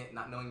knowing it,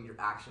 not knowing your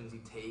actions you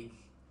take.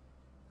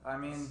 I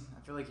mean,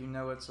 I feel like you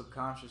know it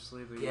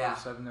subconsciously, but you Yeah.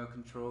 just have no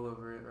control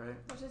over it, right?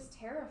 Which is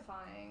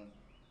terrifying,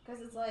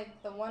 because it's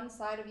like the one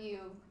side of you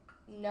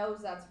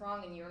knows that's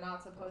wrong and you're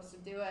not supposed to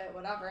do it,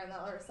 whatever, and the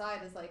other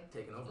side is like,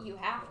 Taking over. you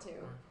have to.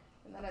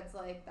 And then it's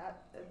like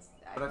that.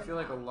 But I feel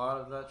like a lot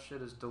of that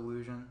shit is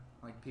delusion.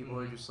 Like people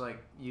are just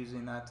like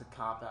using that to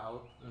cop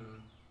out.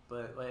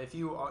 But like if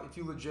you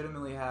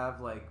legitimately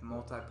have like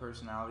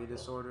multi-personality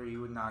disorder,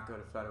 you would not go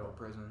to federal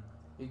prison.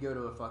 You'd go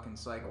to a fucking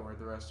psych ward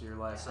the rest of your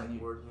life,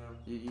 and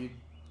you'd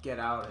get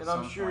out at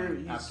some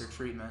point after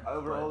treatment.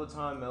 Over all the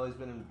time Melly's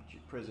been in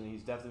prison,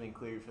 he's definitely been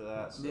cleared for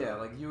that. So. Yeah,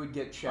 like you would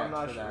get checked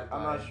for that.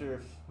 I'm not sure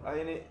if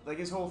like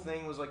his whole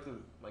thing was like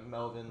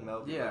Melvin,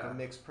 yeah. like a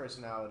mixed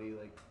personality,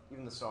 like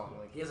even the song,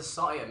 like he has a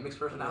song, mixed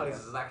personalities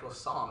is his actual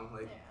song,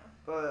 like. Yeah.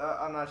 But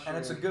I'm not sure. And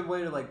it's a good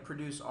way to like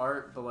produce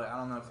art, but like I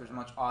don't know if there's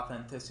much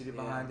authenticity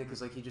behind it, because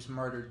like he just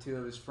murdered 2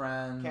 of his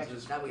friends.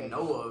 That we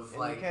know of,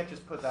 like you can't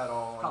just put that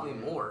all. Probably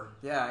more.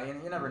 Yeah,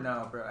 you never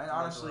know, bro. And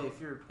honestly,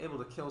 if you're able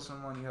to kill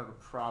someone, you have a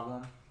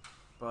problem.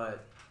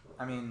 But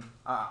I mean,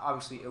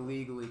 obviously,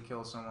 illegally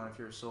kill someone. If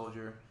you're a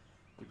soldier,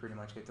 you pretty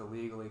much get to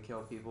legally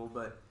kill people.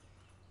 But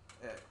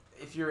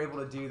if you're able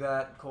to do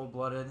that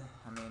cold-blooded,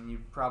 I mean, you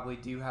probably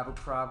do have a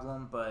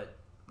problem. But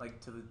like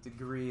to the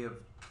degree of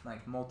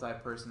like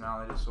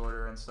multi-personality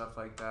disorder and stuff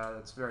like that,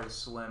 it's very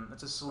slim.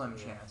 It's a slim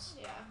chance.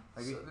 Yeah.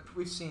 Like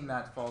we've seen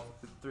that fall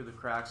through the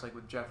cracks, like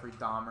with Jeffrey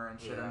Dahmer and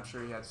shit. Yeah. I'm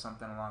sure he had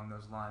something along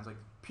those lines, like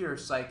pure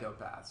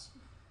psychopaths.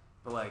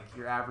 But like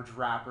your average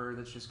rapper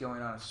that's just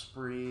going on a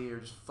spree or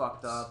just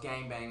fucked up,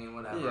 gangbanging,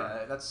 whatever.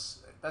 Yeah, that's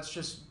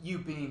just you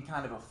being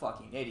kind of a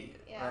fucking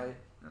idiot, right?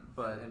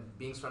 But and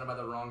being surrounded by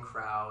the wrong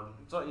crowd.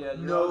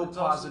 No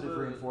positive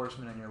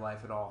reinforcement in your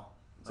life at all.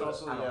 It's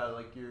also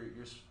like your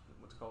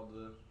what's called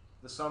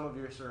the sum of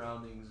your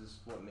surroundings is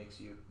what makes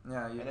you.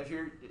 Yeah. And if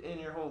you're in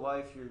your whole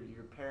life,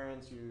 your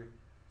parents, you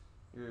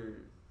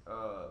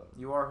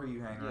are who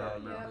you hang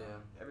around. Yeah.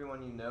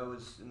 Everyone you know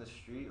is in the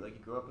street. Like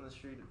you grow up in the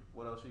street.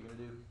 What else are you gonna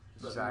do?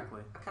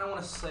 Exactly. I kind of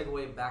want to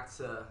segue back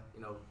to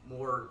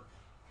more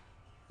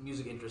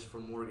music interest for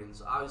Morgan.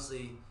 So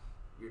obviously,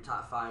 your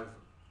top 5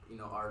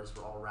 artists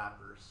were all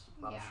rappers.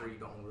 But I'm sure you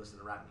don't only listen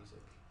to rap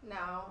music.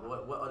 No.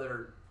 What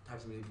other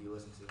types of music do you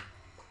listen to?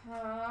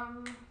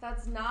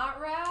 That's not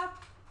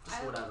rap.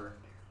 Just whatever.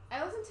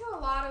 I listen to a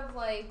lot of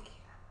like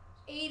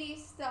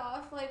 80s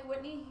stuff, like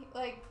Whitney,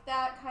 like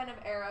that kind of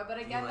era. But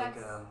again, you like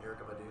that's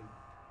Erykah Badu.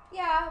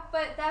 Yeah,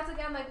 but that's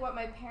again like what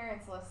my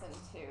parents listened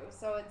to.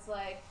 So it's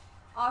like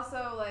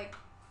also like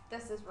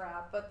this is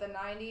rap, but the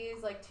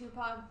 90s, like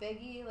Tupac,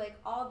 Biggie, like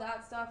all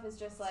that stuff is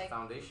just like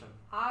foundation.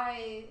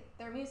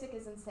 Their music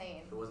is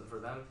insane. If it wasn't for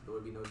them, there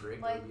would be no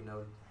Drake. Like, there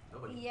would be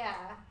nobody.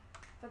 Yeah,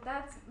 but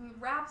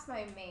rap's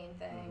my main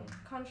thing.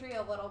 Country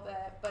a little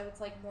bit, but it's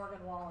like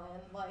Morgan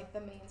Wallen, like the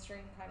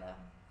mainstream kind of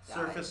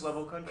surface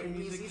level country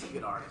music. He's a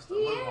good artist. He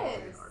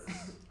is.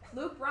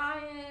 Luke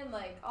Bryan,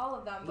 like all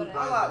of them.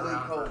 I like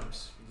Luke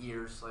Combs.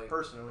 Years, like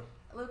personally.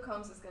 Luke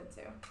Combs is good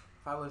too.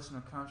 If I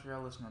listen to country, I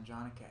listen to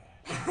Johnny Cash.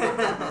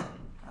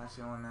 That's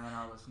the only man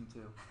I listen to.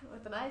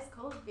 With a nice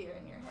cold beer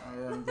in your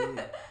hand. Yeah,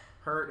 indeed.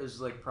 Hurt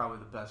is like probably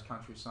the best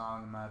country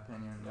song in my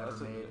opinion ever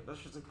made.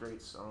 That's just a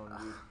great song,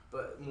 dude.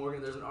 But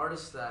Morgan, there's an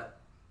artist that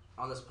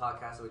on this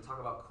podcast that we talk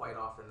about quite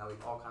often that we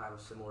all kind of have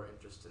a similar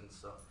interest in.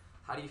 So,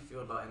 how do you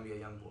feel about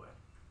NBA YoungBoy?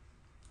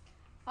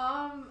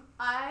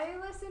 I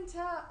listen to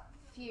a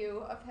few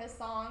of his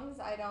songs.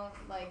 I don't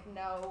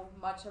know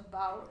much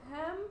about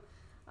him.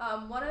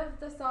 One of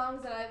the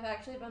songs that I've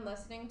actually been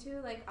listening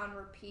to on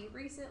repeat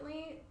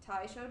recently,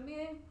 Ty showed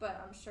me,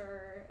 but I'm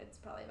sure it's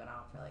probably been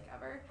out for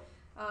ever.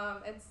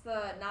 It's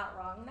the Not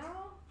Wrong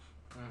Now.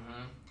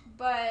 Mm-hmm.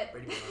 But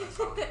Brady knows that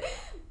song.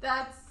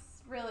 that's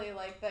really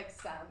the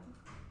extent.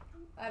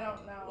 I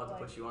don't know. We'll have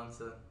to put you on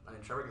to. I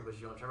mean, Trevor can put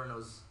you on. Trevor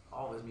knows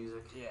all of his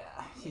music.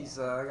 Yeah, he's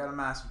got a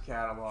massive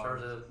catalog.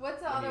 Trevor's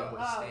what's the other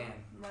Stan.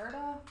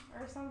 Murda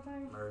or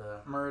something?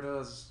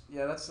 Murda's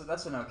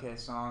that's an okay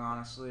song,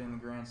 honestly, in the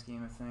grand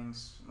scheme of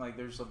things.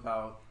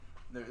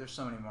 There's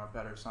so many more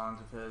better songs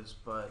of his,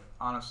 but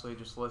honestly,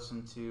 just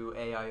listen to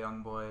AI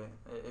Youngboy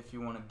if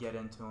you want to get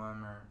into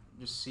him or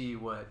just see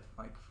what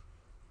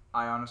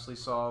I honestly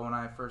saw when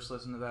I first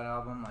listened to that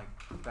album.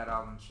 That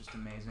album's just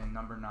amazing.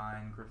 Number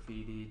 9,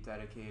 Graffiti,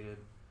 Dedicated,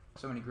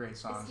 so many great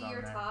songs. Is he on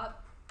your there.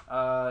 top?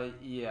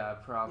 Yeah,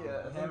 probably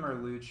him or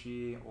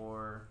Lucci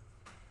or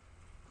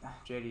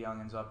JD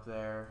Youngin's up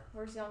there.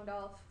 Where's Young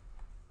Dolph?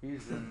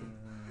 He's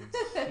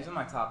in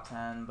my top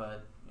 10,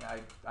 but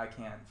I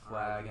can't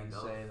flag and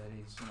say that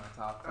he's in my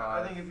top 5.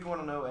 I think if you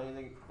want to know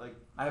anything,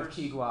 I have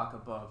Key Glock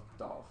above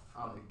Dolph.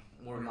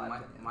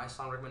 My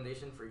song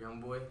recommendation for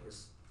YoungBoy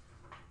is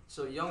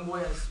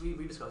YoungBoy has we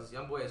discussed this.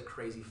 YoungBoy has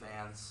crazy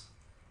fans,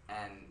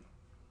 and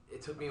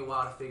it took me a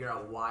while to figure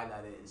out why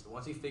that is. But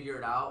once you figure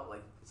it out,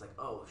 it's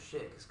oh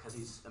shit, because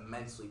he's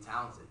immensely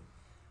talented.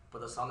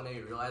 But the song that made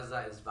me realize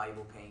that is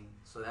Valuable Pain.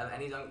 So that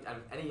any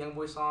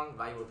YoungBoy song,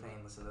 Valuable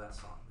Pain, listen to that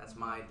song. That's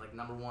my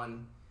number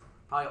one,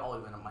 probably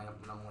always been my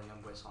number one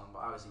YoungBoy song. But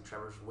obviously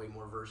Trevor's way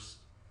more versed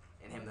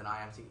in him than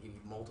I am to give you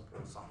multiple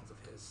songs of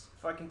his.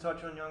 If I can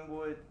touch on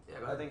Youngboy, Yeah,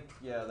 go I ahead. think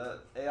that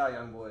AI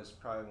Youngboy is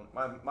probably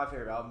my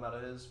favorite album out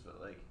of his.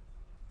 But like,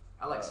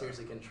 I like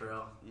Seriously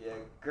Contrail. yeah,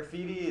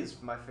 Graffiti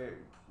is my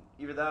favorite.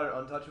 Either that or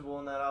Untouchable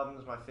in that album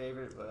is my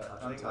favorite. But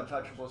I think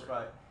Untouchable is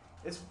probably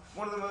it's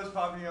one of the most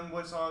popular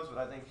Youngboy songs. But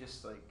I think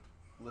just like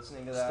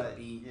listening to Just that,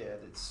 the beat. yeah,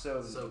 it's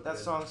so So that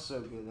good. song's so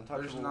good. Untouchable.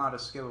 There's not a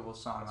skippable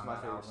song That's on my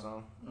that favorite album.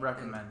 song.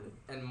 Recommended.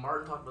 And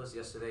Martin talked about this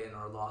yesterday in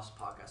our Lost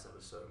podcast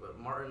episode. But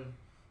Martin,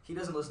 he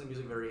doesn't listen to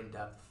music very in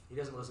depth. He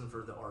doesn't listen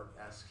for the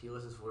art-esque. He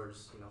listens for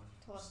his,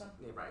 To listen.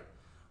 Yeah, right.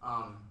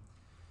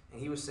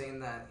 And he was saying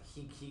that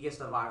he gets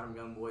the vibe from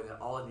Youngboy that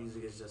all his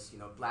music is just,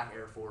 Black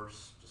Air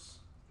Force, just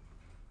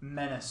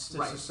Menace to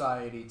Right.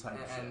 society type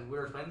shit. and we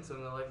were explaining to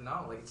him, they're like,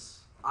 no, like it's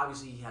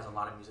obviously he has a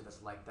lot of music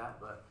that's like that,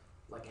 but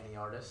like any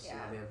artist,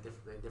 Yeah. they have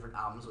different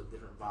albums with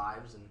different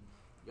vibes. And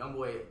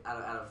Youngboy,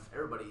 out of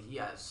everybody, he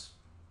has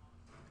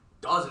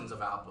dozens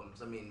of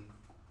albums. I mean,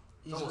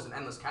 it's almost an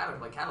endless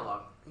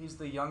catalog. He's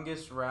the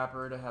youngest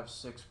rapper to have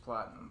 6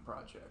 platinum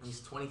projects. He's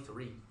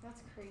 23,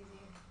 That's crazy.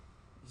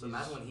 so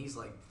imagine when he's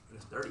like in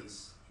his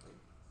 30s.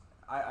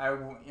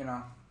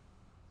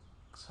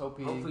 Let's hope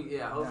he. Hopefully he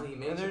And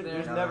makes it there.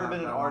 there's Yeah, never have been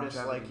an that artist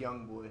longevity. like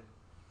Youngboy.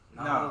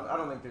 No, I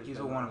don't think there's. He's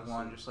a been one of honestly.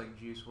 one, just like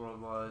Juice WRLD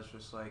was,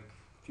 just like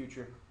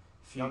Future.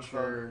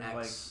 Future, Young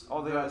like X.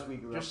 All the guys we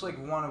grew just up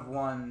like one of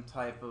one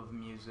type of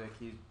music.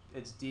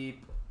 It's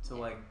deep to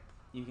like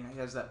he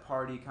has that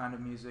party kind of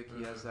music.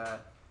 He has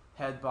that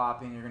head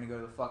bopping. You're gonna go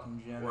to the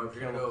fucking gym Or and if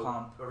you're kill gonna a go,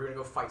 pump. or if you're gonna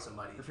go fight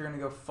somebody. If you're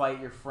gonna go fight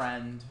your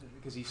friend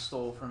because he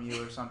stole from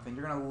you or something,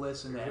 you're gonna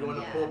listen to If him. you want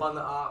to Yeah. pull up on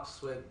the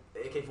ops with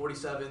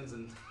AK-47s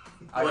and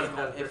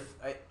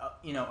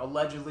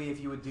Allegedly, if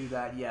you would do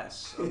that,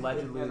 yes.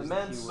 Allegedly, Yeah, the is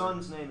man's keyword.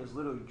 son's name is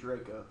literally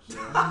Draco. So.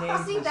 He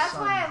named See, his that's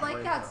son why I like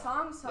Draco. that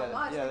song so Yeah,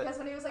 much yeah. because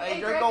when he was like, Hey, "Hey,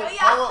 Draco, Draco,"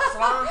 pull up,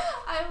 son.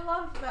 I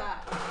love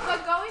that.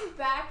 But going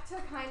back to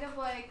kind of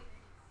like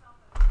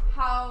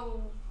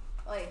how,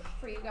 like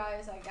for you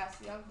guys, I guess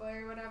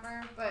Youngboy or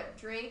whatever, but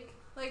Drake,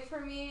 like for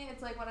me,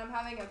 it's like when I'm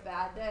having a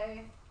bad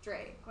day,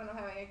 Drake. When I'm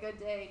having a good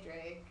day,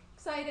 Drake.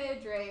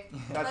 Excited, Drake.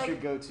 That's Like, your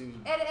go-to.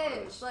 It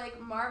artist. is like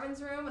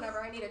Marvin's Room.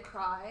 Whenever I need to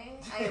cry,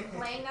 I am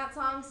playing that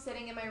song,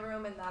 sitting in my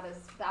room, and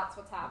that's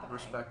what's happening.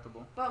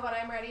 Respectable. But when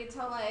I'm ready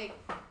to like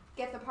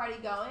get the party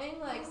going,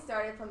 like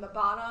started from the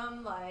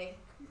bottom, like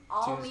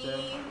all Tuesday.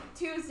 me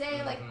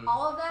Tuesday, like Mhm.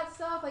 all of that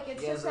stuff, like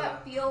it's He just has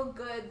that feel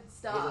good he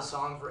has a stuff.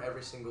 song for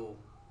every single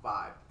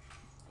vibe.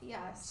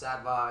 Yes.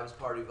 Sad vibes,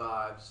 party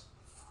vibes,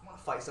 want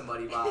to fight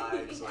somebody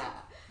vibes. Yeah. Like,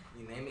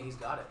 you name it, he's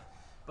got it.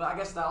 But I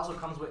guess that also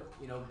comes with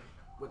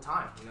with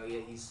time.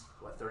 He's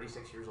what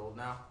 36 years old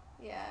now.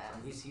 Yeah.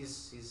 And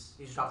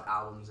he's dropped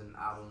albums and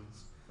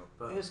albums.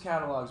 But His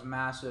catalog's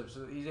massive,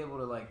 so he's able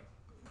to like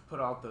put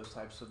out those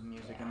types of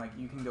music, and Yeah. like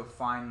you can go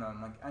find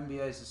them. Like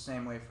NBA is the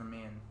same way for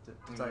me, and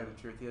to tell you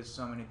the truth, he has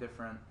so many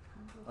different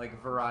like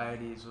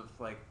varieties of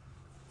like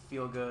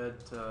feel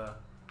good to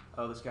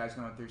this guy's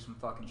going through some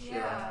fucking shit right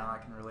Yeah. now. I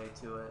can relate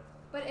to it.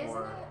 But isn't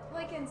Or- it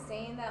like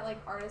insane that like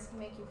artists can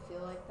make you feel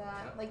like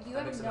that? Yeah. Like you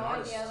That makes have them no an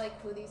artist. idea like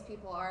who these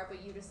people are,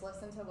 but you just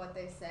listen to what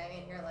they say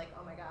and you're like,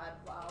 oh my god,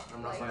 wow.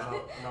 I'm not Like,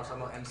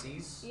 talking about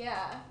MCs.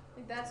 yeah,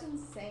 like that's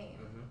insane.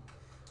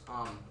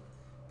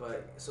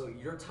 But so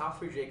your top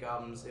 3 Drake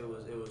albums, it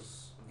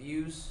was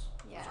Views,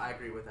 Yeah. which I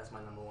agree with. That's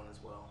my number 1 as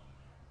well.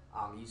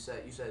 You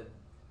said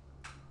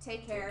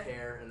Take care. Take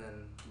Care, and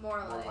then More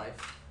More Life.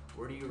 Life.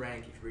 Where do you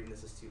rank if you're reading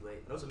this is too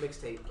late? I know it's a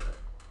mixtape, but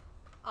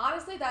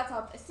Honestly, that's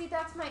up. See,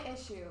 that's my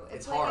issue.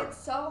 It's like hard. it's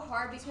so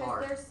hard It's because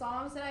hard. there's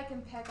songs that I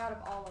can pick out of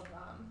all of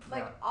them.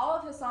 Like Yeah. all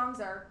of his songs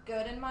are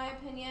good in my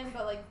opinion,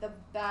 but like the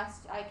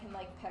best I can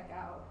like pick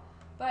out.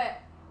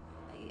 But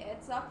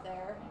it's up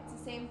there. It's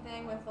the same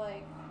thing with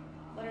like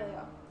literally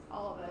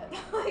all of it.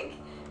 Like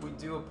We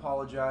do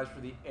apologize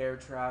for the air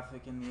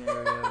traffic in the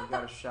area. We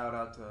got a shout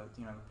out to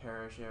the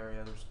Parish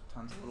area. There's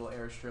tons of little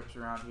airstrips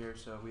around here,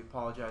 so we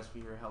apologize for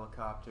your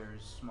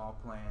helicopters, small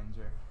planes,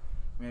 or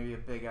maybe a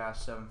big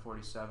ass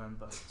 747.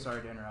 But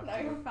sorry to interrupt no,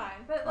 you. you're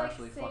fine. But like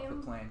Actually, fuck the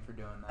same. plane for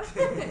doing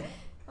that.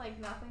 Like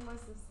nothing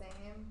was the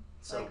same.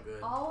 so like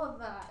good. all of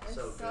that is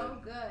So so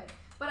good.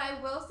 But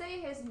I will say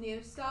his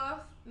new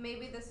stuff,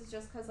 maybe this is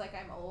just because like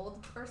I'm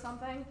old or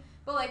something,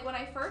 but like when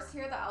I first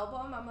hear the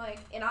album, I'm like,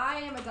 and I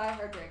am a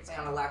diehard Drake It's fan.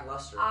 kind of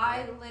lackluster.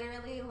 I right?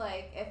 literally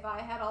like if I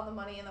had all the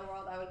money in the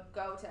world, I would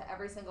go to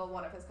every single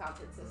one of his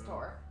concerts this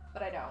tour,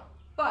 but I don't.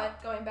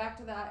 But going back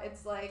to that,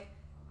 it's like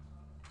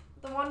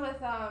the one with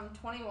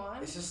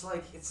 21. It's just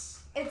like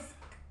it's. It's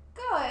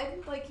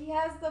good. Like he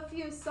has the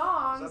few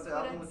songs, Is that the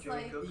but album it's with Jay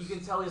like Cooks? You can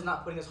tell he's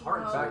not putting his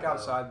heart No. into it. Back though.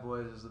 Outside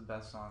Boys is the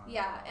best song.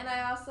 yeah. And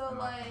I also In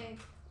my like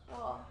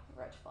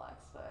Rich Flex,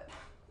 but.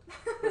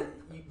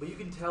 But you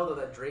can tell though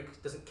that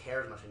Drake doesn't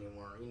care as much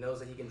anymore. He knows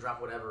that he can drop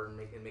whatever and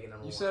make it number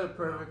 1. You said it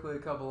perfectly a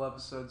couple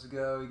episodes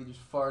ago. You could just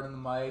fart in the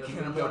mic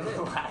Yeah, and yeah, go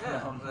yeah.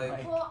 platinum. Yeah, like-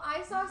 Like, Well,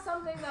 I saw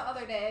something the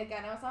other day.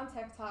 Again, I was on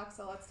TikTok,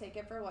 so let's take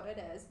it for what it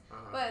is.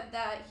 But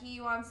that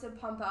he wants to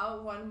pump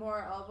out one more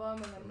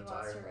album and then he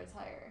wants to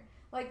retire.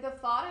 Like the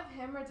thought of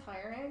him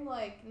retiring,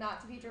 like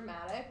not to be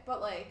dramatic, but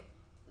like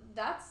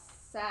That's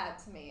sad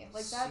to me.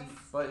 Like that's.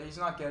 But he's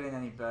not getting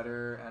any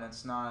better, and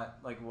it's not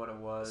like what it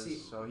was.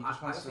 So he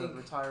just wants to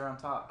retire on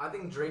top. I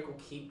think Drake will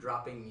keep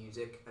dropping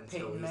music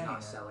until he's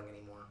not selling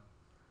anymore.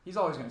 He's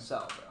always gonna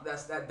sell, bro.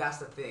 That's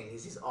the thing.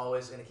 He's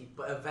always gonna keep.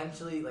 But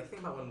eventually, like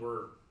think about when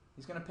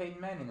he's gonna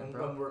Peyton Manning it,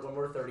 bro. When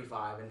we're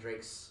 35 and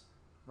Drake's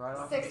right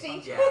off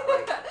 60. Yeah,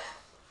 like.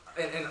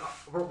 And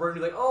we're gonna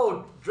be like,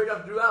 oh, Drake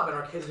got a new album,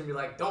 and our kids are gonna be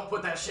like, don't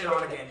put that shit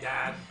on again,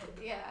 Dad.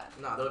 Yeah.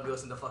 No, they'll be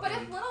listening to fucking. But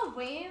if Lil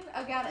Wayne,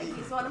 again,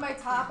 he's one of my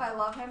top. I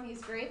love him.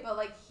 He's great, but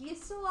like he's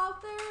still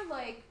out there,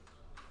 like.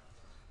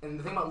 And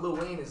the thing about Lil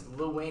Wayne is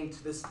Lil Wayne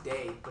to this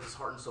day puts his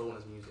heart and soul in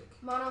his music.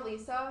 Mona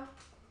Lisa.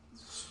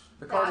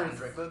 The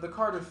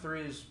Carter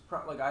 3 is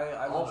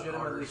I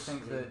legitimately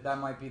think that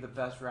might be the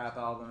best rap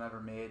album ever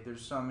made.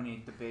 There's so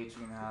many debates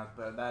you can have,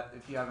 but that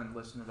if you haven't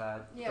listened to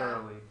that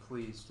thoroughly,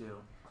 please do.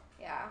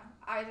 Yeah,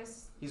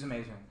 he's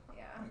amazing.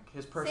 Yeah. Like,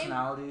 his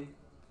personality,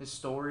 his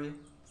story.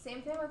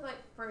 Same thing with, like,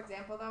 for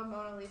example, though,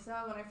 Mona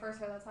Lisa. When I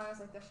first heard that song, I was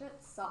like, this shit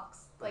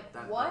sucks. Like,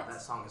 what?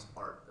 That song is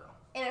art, though.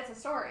 And it's a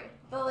story.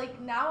 But, like,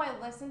 now I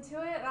listen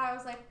to it, and I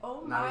was like,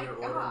 oh my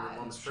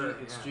god.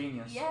 It's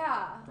genius.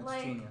 Yeah.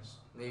 It's genius.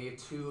 Maybe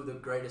two of the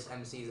greatest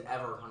MCs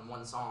ever on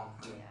one song.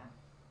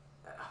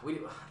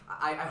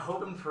 I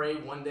hope and pray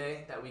one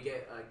day that we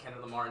get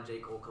Kendrick Lamar and J.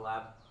 Cole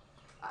collab.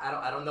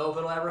 I don't know if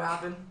it'll ever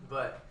happen,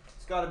 but...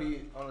 It's got to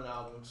be on an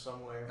album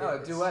somewhere. No,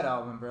 a duet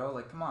album, bro.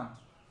 Like, come on.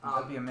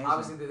 That'd be amazing.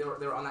 Obviously, they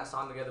were on that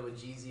song together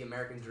with Jeezy,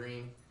 American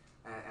Dream,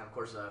 and of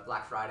course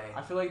Black Friday.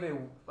 I feel like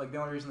the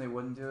only reason they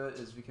wouldn't do it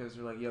is because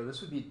they're like, yo,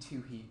 this would be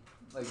too heat.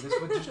 Like this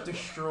would just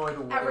destroy the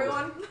world.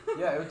 Everyone.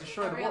 Yeah, it would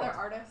destroy the world. Every other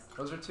artist.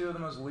 Those are two of the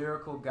most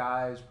lyrical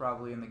guys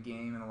probably in the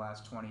game in the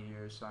last 20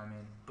 years. So I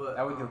mean,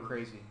 that would go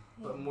crazy.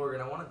 But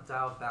Morgan, I want to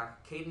dial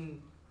back. Kayden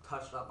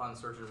touched up on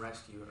Search and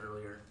Rescue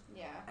earlier.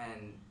 Yeah.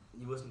 And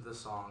you listen to the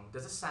song.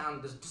 Does it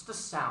sound? Just the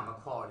sound, the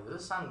quality. Does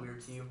it sound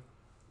weird to you?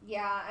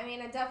 Yeah, I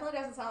mean, it definitely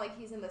doesn't sound like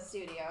he's in the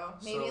studio.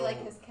 Maybe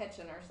like his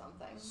kitchen or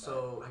something.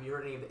 So, have you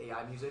heard any of the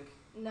AI music?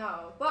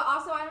 No, but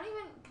also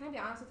can I be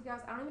honest with you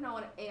guys? I don't even know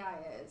what AI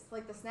is.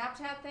 Like the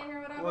Snapchat thing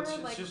or whatever.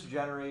 Well, it's just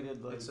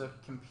generated. Like, it's a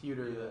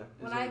computer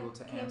that is able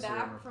to answer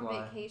and reply. When I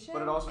came back from vacation,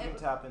 but it also can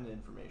tap into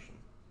information,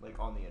 like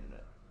on the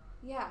internet.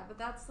 Yeah, but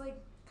that's like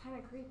kind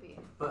of creepy.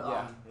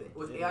 But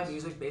with AI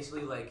music,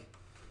 basically like.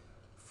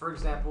 For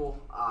example,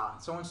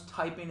 someone's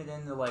typing it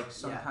into like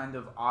some kind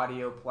of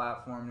audio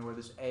platform where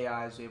this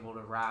AI is able to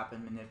rap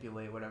and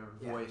manipulate whatever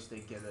voice they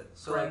give it.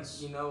 So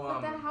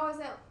but then how is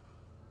that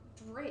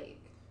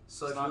Drake?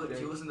 So if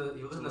you listen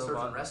to Search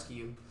and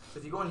Rescue, so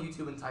if you go on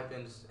YouTube and type in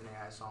an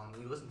AI song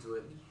and you listen to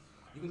it,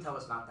 you can tell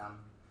it's not them,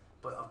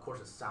 but of course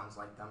it sounds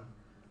like them.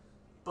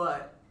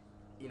 But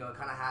it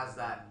kind of has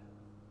that,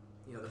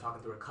 they're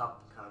talking through a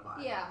cup kind of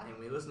vibe. Yeah. And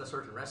when you listen to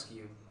Search and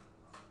Rescue.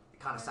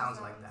 Kind of sounds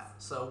like that.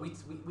 So we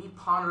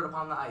pondered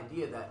upon the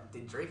idea that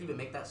did Drake even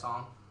make that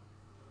song?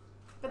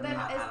 But then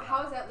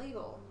how is that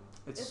legal?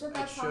 Isn't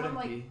that someone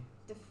like be.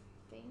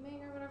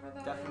 defaming or whatever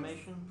that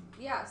Defamation?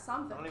 is? Yeah,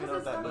 something. I don't even know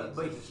what that means.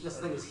 But the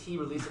thing is, he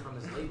released it from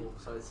his label,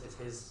 so it's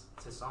his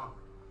song.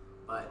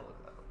 But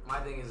my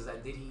thing is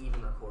that did he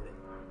even record it?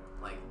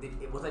 Like,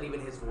 was that even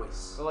his voice?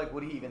 So like,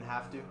 would he even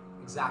have to?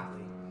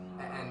 Exactly.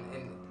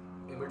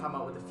 And we're talking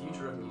about with the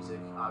future of music,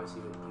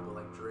 obviously with people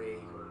like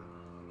Drake or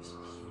just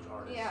huge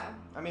artists. Yeah.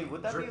 I mean,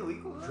 would that be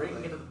illegal? Drake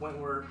can get to the point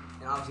where,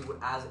 and obviously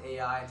as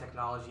AI and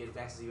technology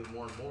advances even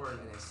more and more, and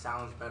it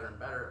sounds better and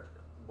better.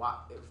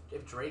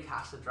 If Drake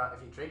drops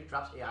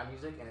AI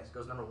music and it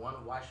goes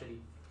 #1, why should he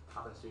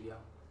hop in the studio?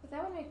 But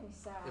that would make me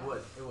sad. It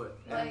would.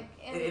 Like,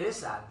 it is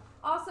sad.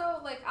 Also,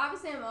 like,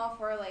 obviously I'm all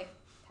for like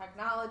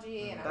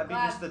technology, and that'd be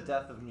just the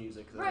death of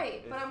music, though.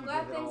 Right, but I'm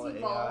glad things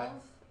evolve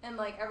and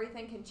like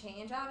everything can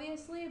change,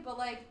 obviously. But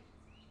like,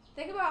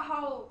 think about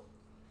how,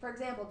 for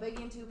example,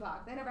 Biggie and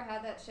Tupac, they never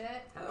had that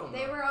shit.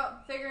 They were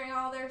out figuring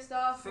all their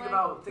stuff. Think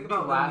about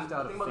laughed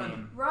out of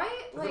fame.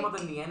 Right? Think about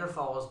the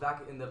Neanderthals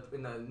back in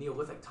the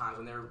Neolithic times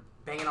when they were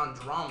banging on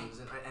drums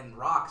and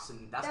rocks,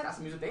 and that's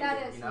the music they did.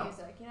 That is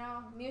music,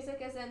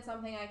 Music isn't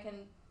something I can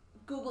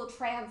Google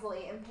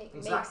Translate and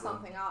make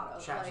something out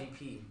of.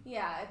 ChatGPT.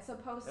 Yeah, it's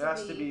supposed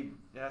to be.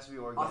 It has to be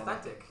organic.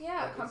 Authentic.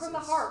 Yeah, come from the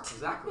heart.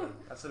 Exactly.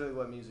 That's literally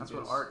what music is.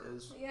 That's what art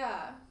is.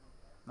 Yeah.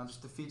 That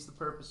just defeats the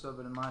purpose of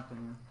it, in my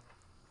opinion.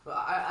 But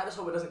I just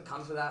hope it doesn't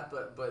come to that.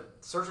 But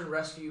Search and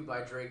Rescue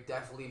by Drake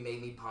definitely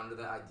made me ponder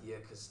that idea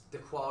because the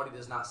quality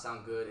does not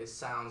sound good. It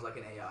sounds like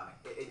an AI.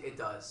 It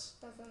does.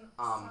 Doesn't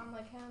sound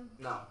like him.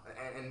 No,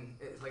 and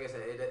like I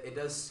said, it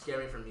does scare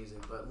me for music.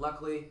 But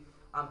luckily,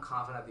 I'm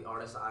confident the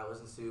artists that I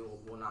listen to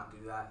will not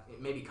do that.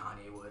 Maybe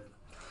Kanye would.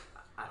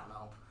 I don't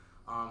know.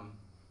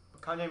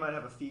 Kanye might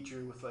have a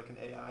feature with like an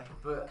AI.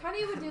 But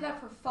Kanye would do that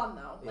for fun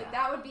though. Yeah. Like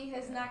that would be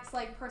his next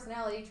like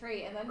personality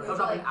trait, and then he would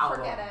drop like an album.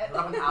 forget it. He'll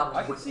drop an album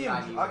I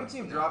could see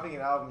him dropping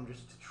an album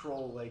just to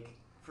troll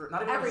for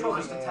not even everyone.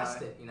 just to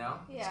test it. Yeah.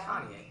 It's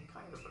Kanye.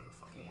 Kanye does whatever the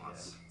fuck he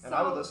wants. And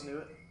I would listen to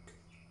it.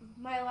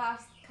 My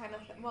last kind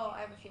of well, I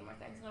have a few more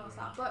things and then I'll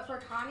stop. But for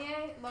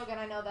Kanye, Logan,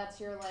 I know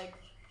that's your like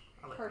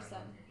person.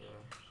 Yeah.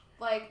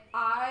 Like,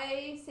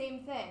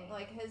 same thing.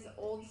 Like, his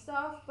old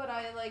stuff, but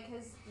I like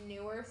his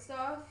newer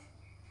stuff.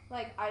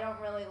 Like, I don't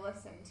really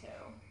listen to.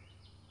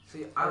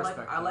 See,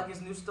 I like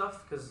his new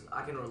stuff because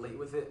I can relate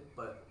with it,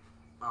 but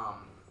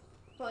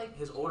like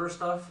his older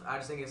stuff, I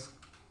just think it's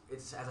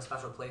has a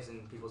special place in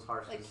people's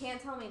hearts. Like,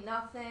 Can't Tell Me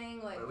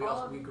Nothing. Like,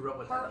 we grew up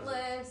with Heartless.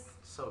 That music.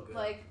 So good.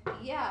 Like,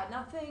 yeah,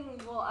 nothing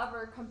will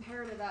ever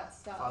compare to that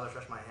stuff. Father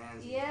Stretch My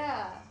Hands.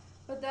 Yeah,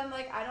 but then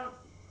like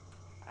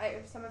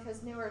some of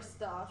his newer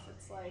stuff,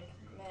 it's like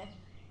meh.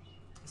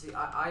 See,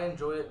 I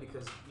enjoy it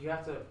because you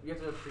have to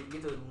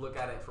look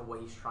at it for what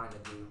he's trying to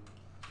do,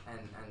 and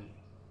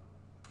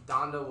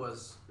Donda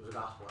was a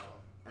gospel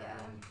album,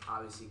 and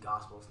obviously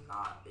gospel's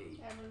not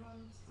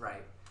everyone's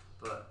right,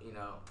 but you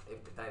know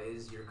if that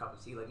is your cup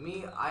of tea, like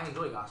me, I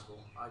enjoy gospel.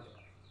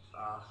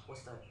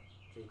 What's that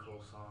J.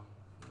 Cole song?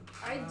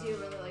 I do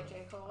really like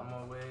J. Cole. I'm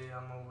away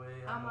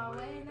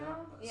now.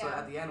 Yeah. So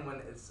at the end,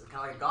 when it's kind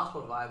of like a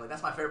gospel vibe, like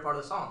that's my favorite part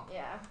of the song.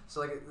 Yeah. So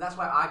like that's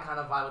why I kind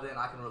of vibe with it and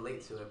I can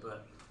relate to it.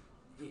 But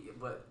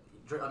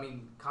I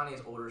mean,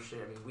 Kanye's older shit.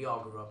 I mean, we all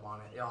grew up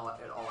on it. It all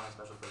has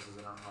special places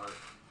in our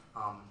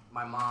heart.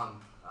 My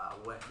mom,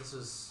 she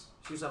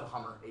used to have a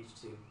Hummer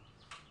H2,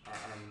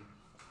 and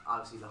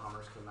obviously the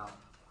Hummers came out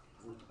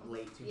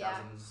late 2000s. Yeah.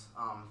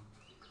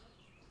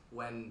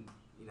 When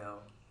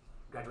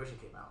Graduation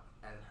came out.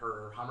 And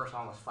her Hummer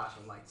song was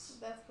Flashing Lights.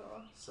 That's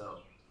cool. So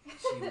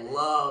she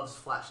loves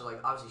like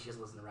obviously she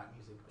doesn't listen to rap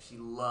music, but she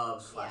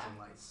loves Flashing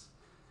Lights.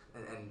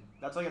 And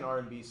that's like an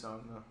R&B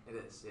song though. It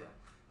is, yeah.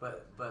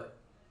 But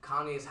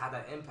Kanye's had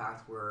that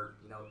impact where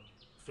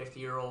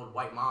 50-year-old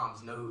white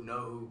moms know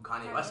who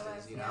Kanye West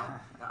is. And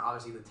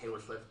obviously the Taylor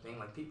Swift thing,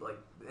 like people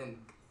and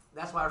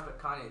that's why I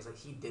respect Kanye. Is like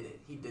he did it.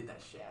 He did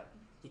that shit. Yeah.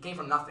 He came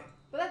from nothing.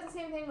 But that's the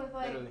same thing with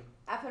like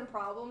Effin'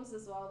 Problems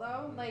as well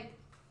though. Mm-hmm. Like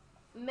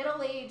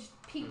middle-aged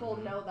people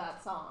know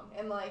that song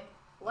and like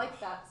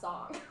that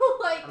song.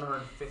 Like I remember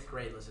in 5th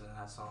grade listening to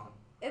that song.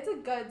 It's a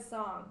good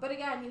song, but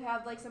again, you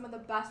have like some of the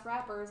best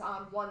rappers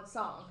on one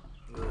song.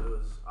 It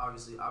was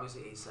obviously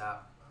ASAP.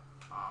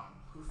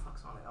 Who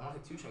fucks on it? I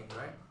want to say 2 Chainz,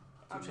 right?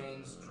 2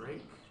 Chainz,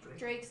 Drake.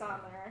 Drake's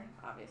on there,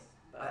 obviously.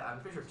 I'm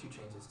pretty sure 2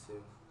 Chainz is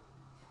too.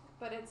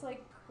 But it's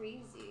like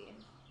crazy.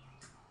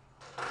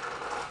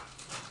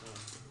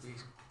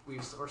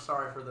 We're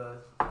sorry for the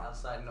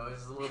outside noise.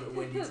 It's a little bit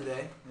windy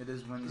today. It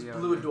is windy. Just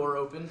blew a door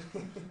open.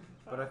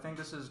 But I think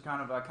this is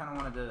I kind of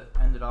wanted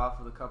to end it off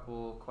with a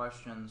couple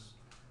questions.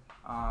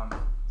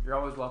 You're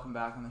always welcome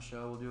back on the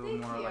show. We'll do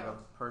more like a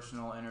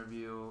personal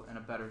interview in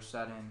a better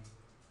setting.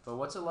 But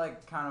what's it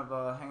like kind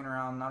of hanging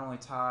around, not only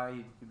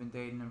Ty, you've been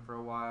dating him for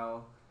a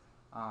while,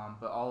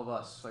 but all of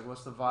us? Like,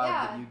 what's the vibe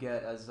that you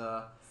get as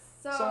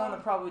someone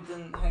that probably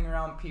didn't hang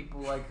around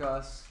people like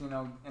us,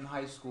 in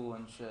high school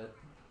and shit?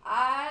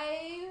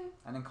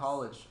 And in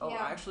college. Oh,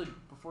 actually,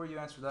 before you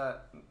answer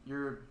that,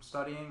 you're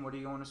studying. What are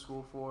you going to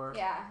school for?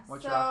 Yeah.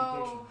 What's your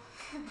occupation?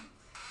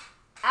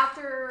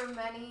 After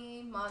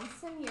many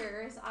months and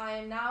years,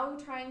 I'm now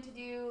trying to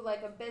do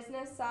like a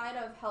business side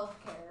of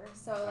healthcare.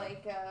 So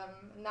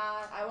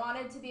I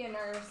wanted to be a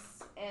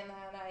nurse, and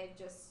then I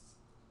just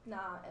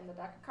not in the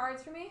deck of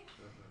cards for me.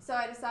 So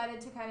I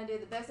decided to kind of do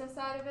the business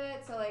side of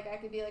it. So like I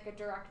could be like a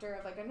director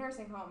of like a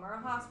nursing home or a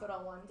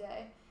hospital one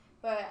day.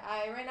 But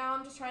right now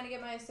I'm just trying to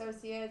get my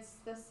associates.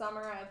 This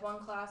summer I have 1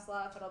 class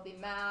left. It'll be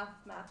math.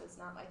 Math is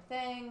not my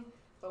thing,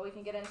 but we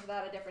can get into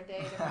that a different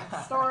day,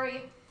 different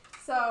story.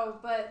 So,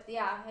 but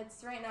yeah,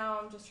 it's right now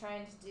I'm just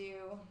trying to do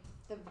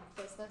the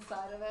business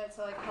side of it.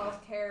 So like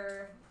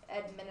healthcare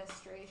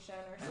administration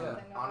or something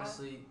like that.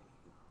 Honestly,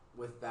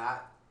 with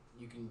that,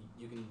 you can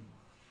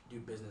do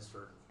business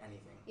for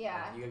anything.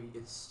 Yeah. Like,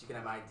 you can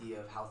have an idea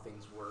of how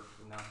things work,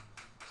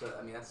 So,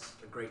 I mean, that's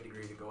a great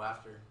degree to go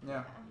after. Yeah.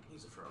 You can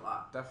use it for a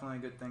lot. Definitely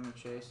a good thing to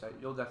chase.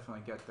 You'll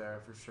definitely get there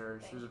for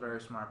sure. She's a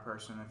very smart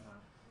person,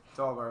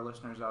 to all of our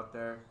listeners out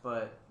there.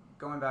 But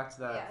going back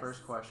to that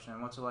first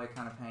question, what's it like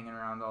kind of hanging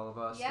around all of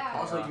us? Yeah.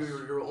 Also,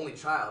 you're your only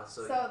child.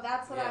 So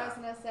that's what I was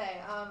going to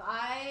say.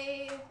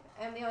 I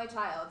am the only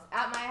child.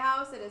 At my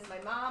house, it is my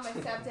mom, my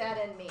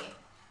stepdad, and me.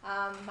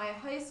 My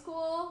high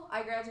school,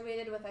 I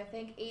graduated with, I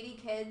think, 80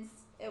 kids.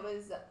 It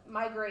was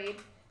my grade.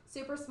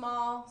 Super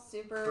small,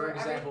 super... For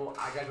example,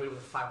 I graduated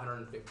with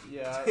 550.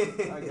 Yeah,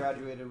 I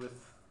graduated with...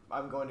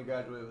 I'm going to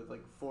graduate with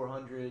like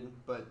 400,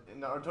 but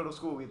in our total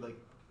school we had like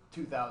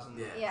 2,000.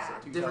 Yeah. So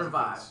 2,000 different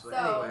vibes. But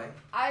anyway.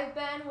 I've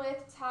been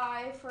with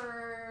Ty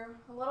for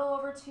a little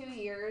over 2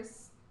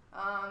 years.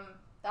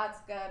 That's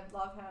good.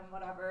 Love him,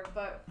 whatever.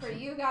 But for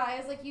you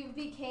guys, like, you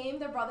became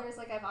the brothers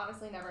like I've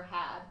honestly never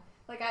had.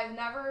 Like, I've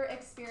never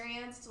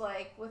experienced,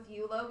 like, with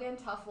you, Logan,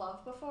 tough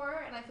love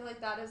before, and I feel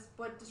like that is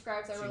what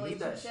describes our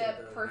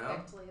relationship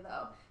perfectly,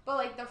 though. But,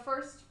 like, the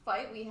first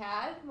fight we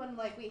had, when,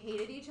 like, we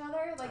hated each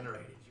other, like... I never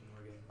hated you,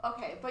 Morgan.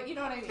 Okay, but you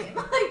know what I mean.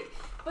 Like,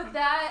 but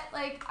that,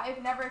 like,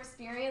 I've never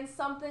experienced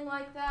something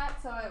like that,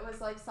 so it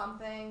was, like,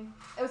 something...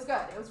 It was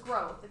good. It was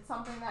growth. It's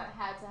something that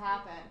had to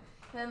happen.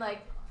 And then,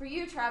 like, for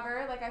you,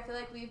 Trevor, like I feel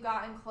like we've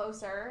gotten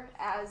closer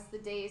as the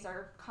days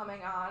are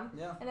coming on.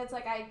 Yeah. And it's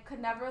like I could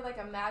never like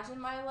imagine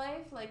my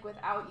life like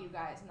without you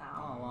guys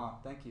now. Oh wow,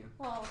 thank you.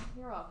 Well,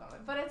 you're welcome.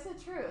 But it's the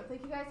truth.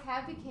 Like you guys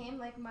have became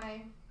like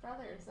my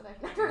brothers that I've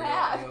never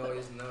had. You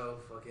always know,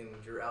 fucking,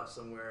 you're out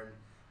somewhere and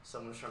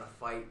someone's trying to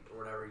fight or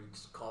whatever. You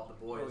just call up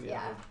the boys. Oh,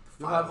 yeah.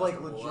 You'll have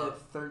like legit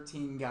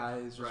 13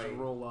 guys just Right.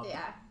 roll up.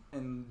 Yeah.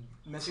 And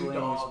 2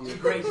 miscellaneous dogs,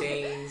 vehicles. Great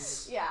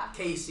Danes, Yeah.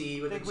 Casey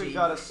I with think the we've Jeep.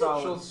 got a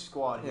solid She'll-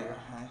 squad here.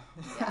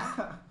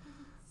 Yeah.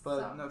 But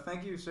So. no,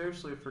 thank you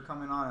seriously for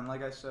coming on. And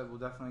like I said, we'll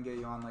definitely get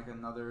you on like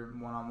another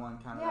one-on-one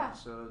kind of Yeah.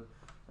 episode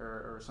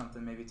or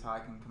something. Maybe Ty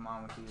can come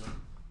on with you.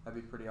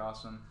 That'd be pretty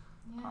awesome.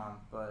 Yeah.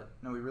 But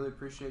no, we really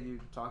appreciate you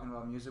talking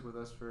about music with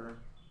us for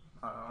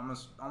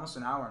almost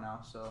an hour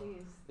now. So Jeez,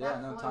 yeah,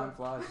 that no, flew. time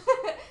flies.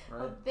 Right.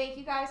 Well, thank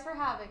you guys for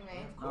having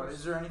me. Of course.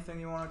 Is there anything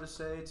you wanted to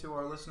say to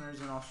our listeners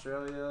in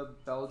Australia,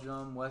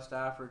 Belgium, West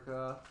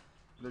Africa?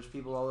 There's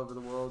people all over the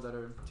world that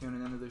are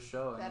tuning into this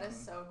show. That is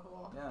Anything- so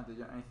cool. Yeah,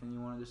 anything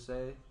you wanted to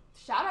say?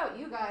 Shout out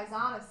you guys,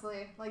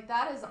 honestly. Like,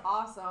 that is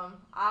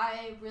awesome.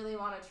 I really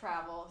want to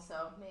travel,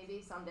 so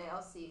maybe someday I'll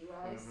see you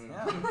guys. Mhm.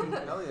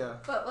 Yeah, hell yeah.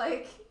 But,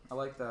 like, I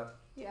like that.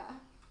 yeah.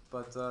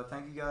 But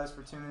thank you guys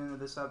for tuning into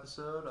this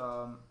episode.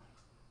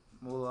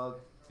 We'll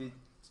be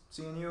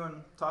seeing you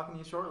and talking to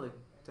you shortly.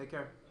 Take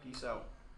care. Peace out.